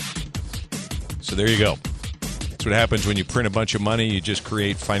 So there you go. That's what happens when you print a bunch of money. You just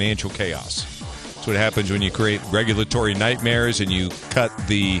create financial chaos. That's what happens when you create regulatory nightmares and you cut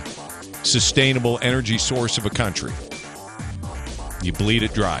the sustainable energy source of a country. You bleed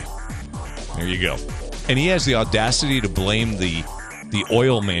it dry. There you go. And he has the audacity to blame the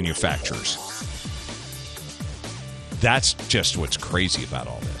oil manufacturers. That's just what's crazy about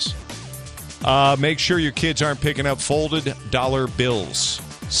all this. Make sure your kids aren't picking up folded dollar bills.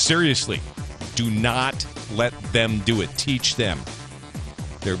 Seriously, do not let them do it. Teach them.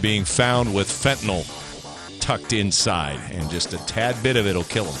 They're being found with fentanyl tucked inside, and just a tad bit of it will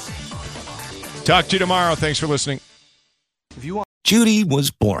kill them. Talk to you tomorrow. Thanks for listening. Judy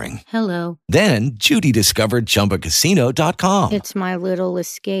was boring. Hello. Then Judy discovered ChumbaCasino.com. It's my little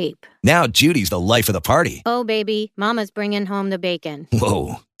escape. Now Judy's the life of the party. Oh, baby, mama's bringing home the bacon.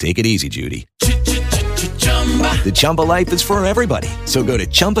 Whoa, take it easy, Judy. The Chumba life is for everybody. So go to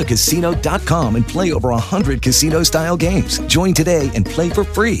ChumbaCasino.com and play over 100 casino-style games. Join today and play for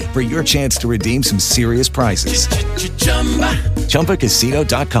free for your chance to redeem some serious prizes.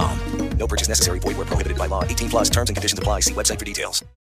 ChumbaCasino.com. No purchase necessary. Void where prohibited by law. 18+ terms and conditions apply. See website for details.